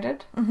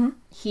decided. Mm-hmm.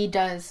 He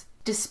does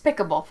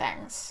despicable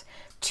things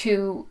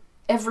to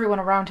everyone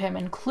around him,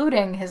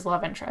 including his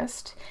love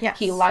interest. Yes.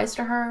 He lies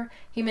to her.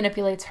 He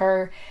manipulates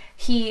her.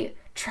 He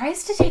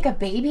tries to take a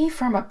baby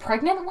from a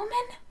pregnant woman.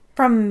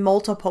 From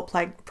multiple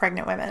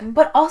pregnant women.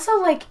 But also,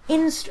 like,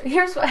 here's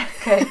what...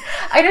 Okay,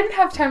 I didn't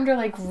have time to,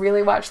 like,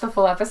 really watch the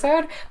full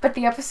episode, but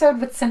the episode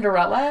with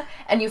Cinderella,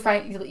 and you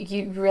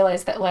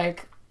realize that,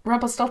 like,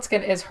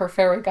 Rumpelstiltskin is her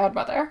fairy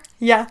godmother.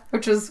 Yeah.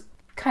 Which is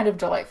kind of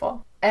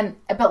delightful.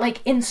 But,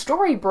 like, in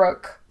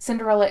Storybrooke,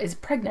 Cinderella is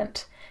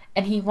pregnant,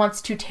 and he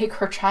wants to take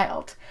her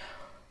child.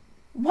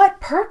 What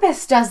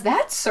purpose does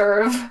that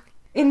serve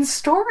in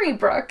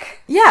Storybrooke?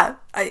 Yeah.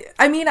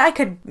 I mean, I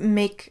could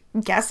make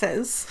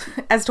guesses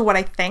as to what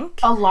I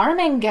think.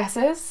 Alarming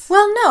guesses.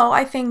 Well, no,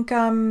 I think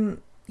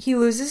he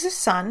loses his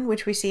son,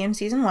 which we see in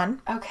season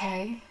 1.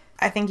 Okay.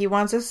 I think he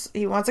wants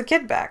a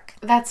kid back.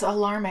 That's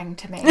alarming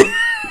to me.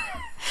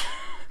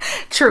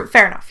 True,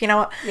 fair enough. You know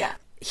what? Yeah.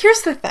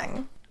 Here's the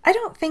thing. I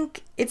don't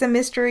think it's a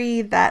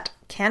mystery that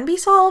can be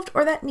solved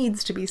or that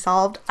needs to be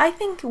solved. I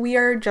think we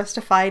are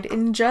justified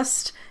in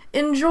just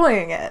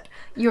enjoying it.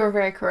 You are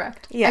very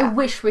correct. Yeah. I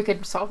wish we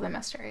could solve the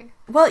mystery.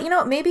 Well, you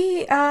know,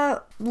 maybe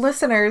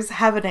listeners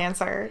have an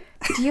answer.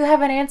 Do you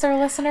have an answer,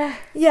 listener?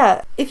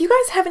 Yeah. If you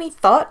guys have any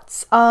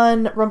thoughts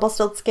on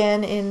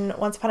Rumpelstiltskin in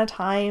Once Upon a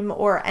Time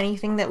or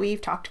anything that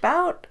we've talked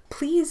about,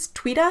 please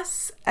tweet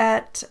us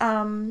at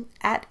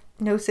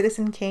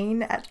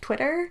NoCitizenKane at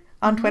Twitter,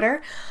 on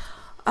Twitter.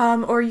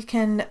 Or you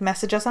can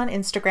message us on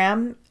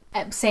Instagram.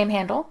 Same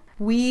handle.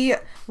 We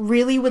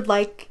really would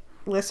like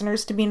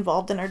listeners to be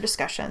involved in our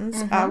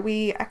discussions. Mm-hmm.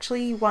 We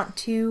actually want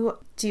to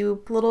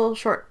do little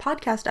short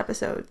podcast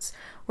episodes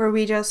where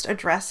we just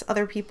address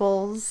other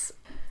people's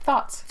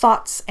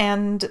thoughts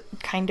and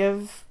kind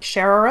of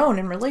share our own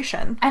in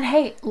relation. And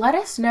hey, let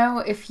us know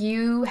if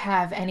you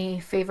have any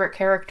favorite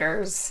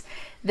characters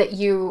that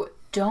you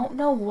don't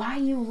know why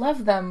you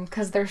love them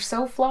because they're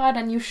so flawed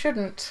and you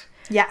shouldn't.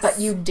 Yes. But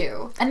you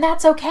do. And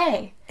that's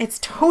okay. It's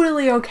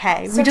totally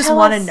okay. So we just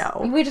want to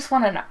know. We just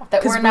want to know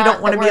that we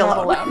don't want to be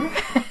alone.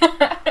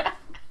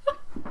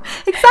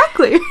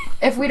 Exactly.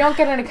 If we don't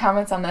get any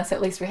comments on this, at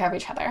least we have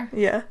each other.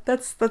 Yeah,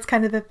 that's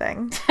kind of the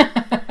thing.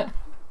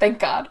 Thank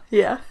God.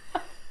 Yeah.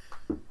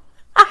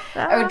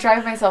 I would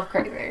drive myself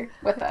crazy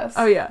with this.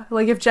 Oh yeah.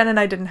 Like if Jen and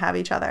I didn't have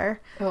each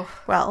other,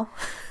 well,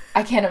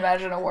 I can't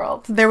imagine a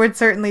world. There would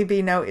certainly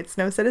be It's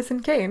No Citizen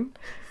Kane.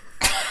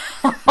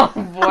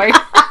 Oh boy.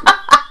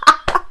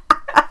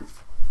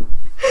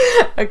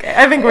 Okay,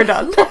 I think we're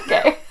done.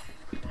 Okay.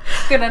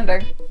 Good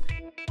ending.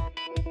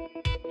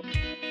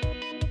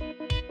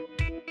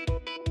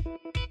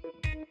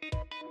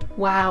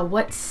 Wow,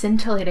 what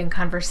scintillating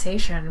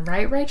conversation,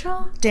 right,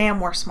 Rachel?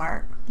 Damn, we're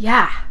smart.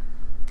 Yeah.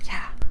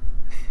 Yeah.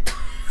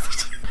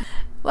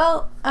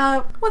 Well,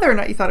 whether or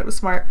not you thought it was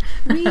smart,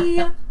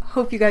 we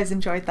hope you guys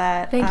enjoyed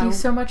that. Thank you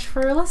so much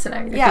for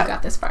listening if you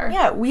got this far.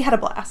 Yeah, we had a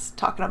blast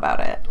talking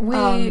about it. We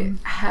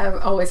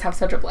always have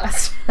such a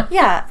blast.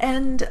 Yeah,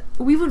 and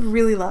we would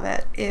really love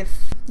it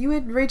if you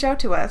would reach out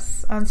to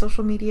us on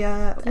social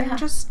media and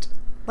just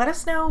let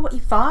us know what you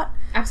thought.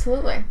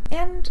 Absolutely.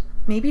 And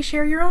maybe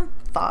share your own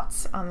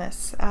thoughts on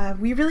this.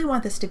 We really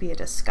want this to be a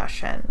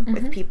discussion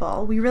with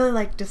people. We really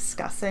like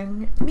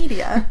discussing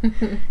media.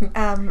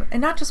 And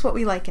not just what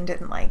we like and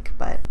didn't like,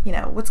 but, you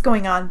know, what's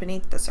going on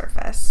beneath the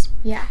surface.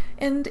 Yeah.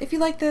 And if you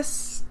like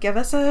this, give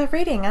us a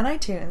rating on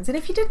iTunes. And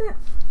if you didn't,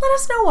 let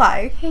us know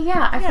why. Hey,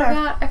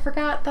 I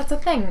forgot that's a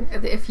thing.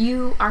 If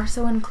you are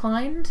so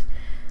inclined,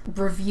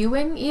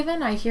 reviewing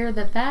even, I hear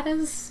that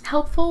is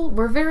helpful.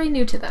 We're very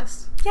new to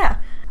this. Yeah.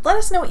 Let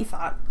us know what you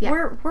thought. Yeah.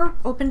 We're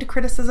open to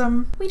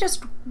criticism. We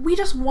just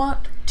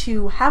want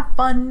to have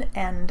fun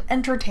and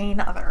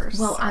entertain others.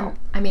 Well, so.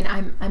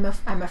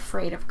 I'm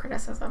afraid of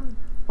criticism.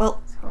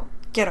 Well, So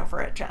get over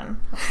it, Jen.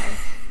 okay.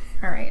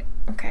 All right.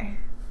 Okay.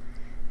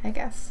 I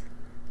guess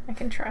I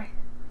can try.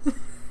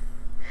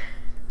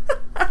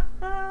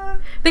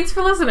 Thanks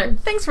for listening.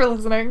 Thanks for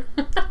listening.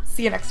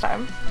 See you next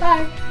time.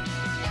 Bye.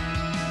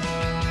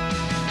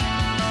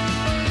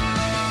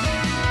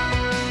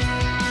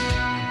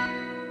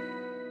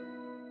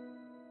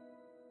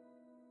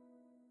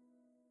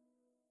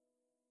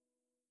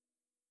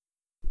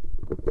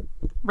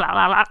 Blah,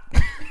 blah, blah.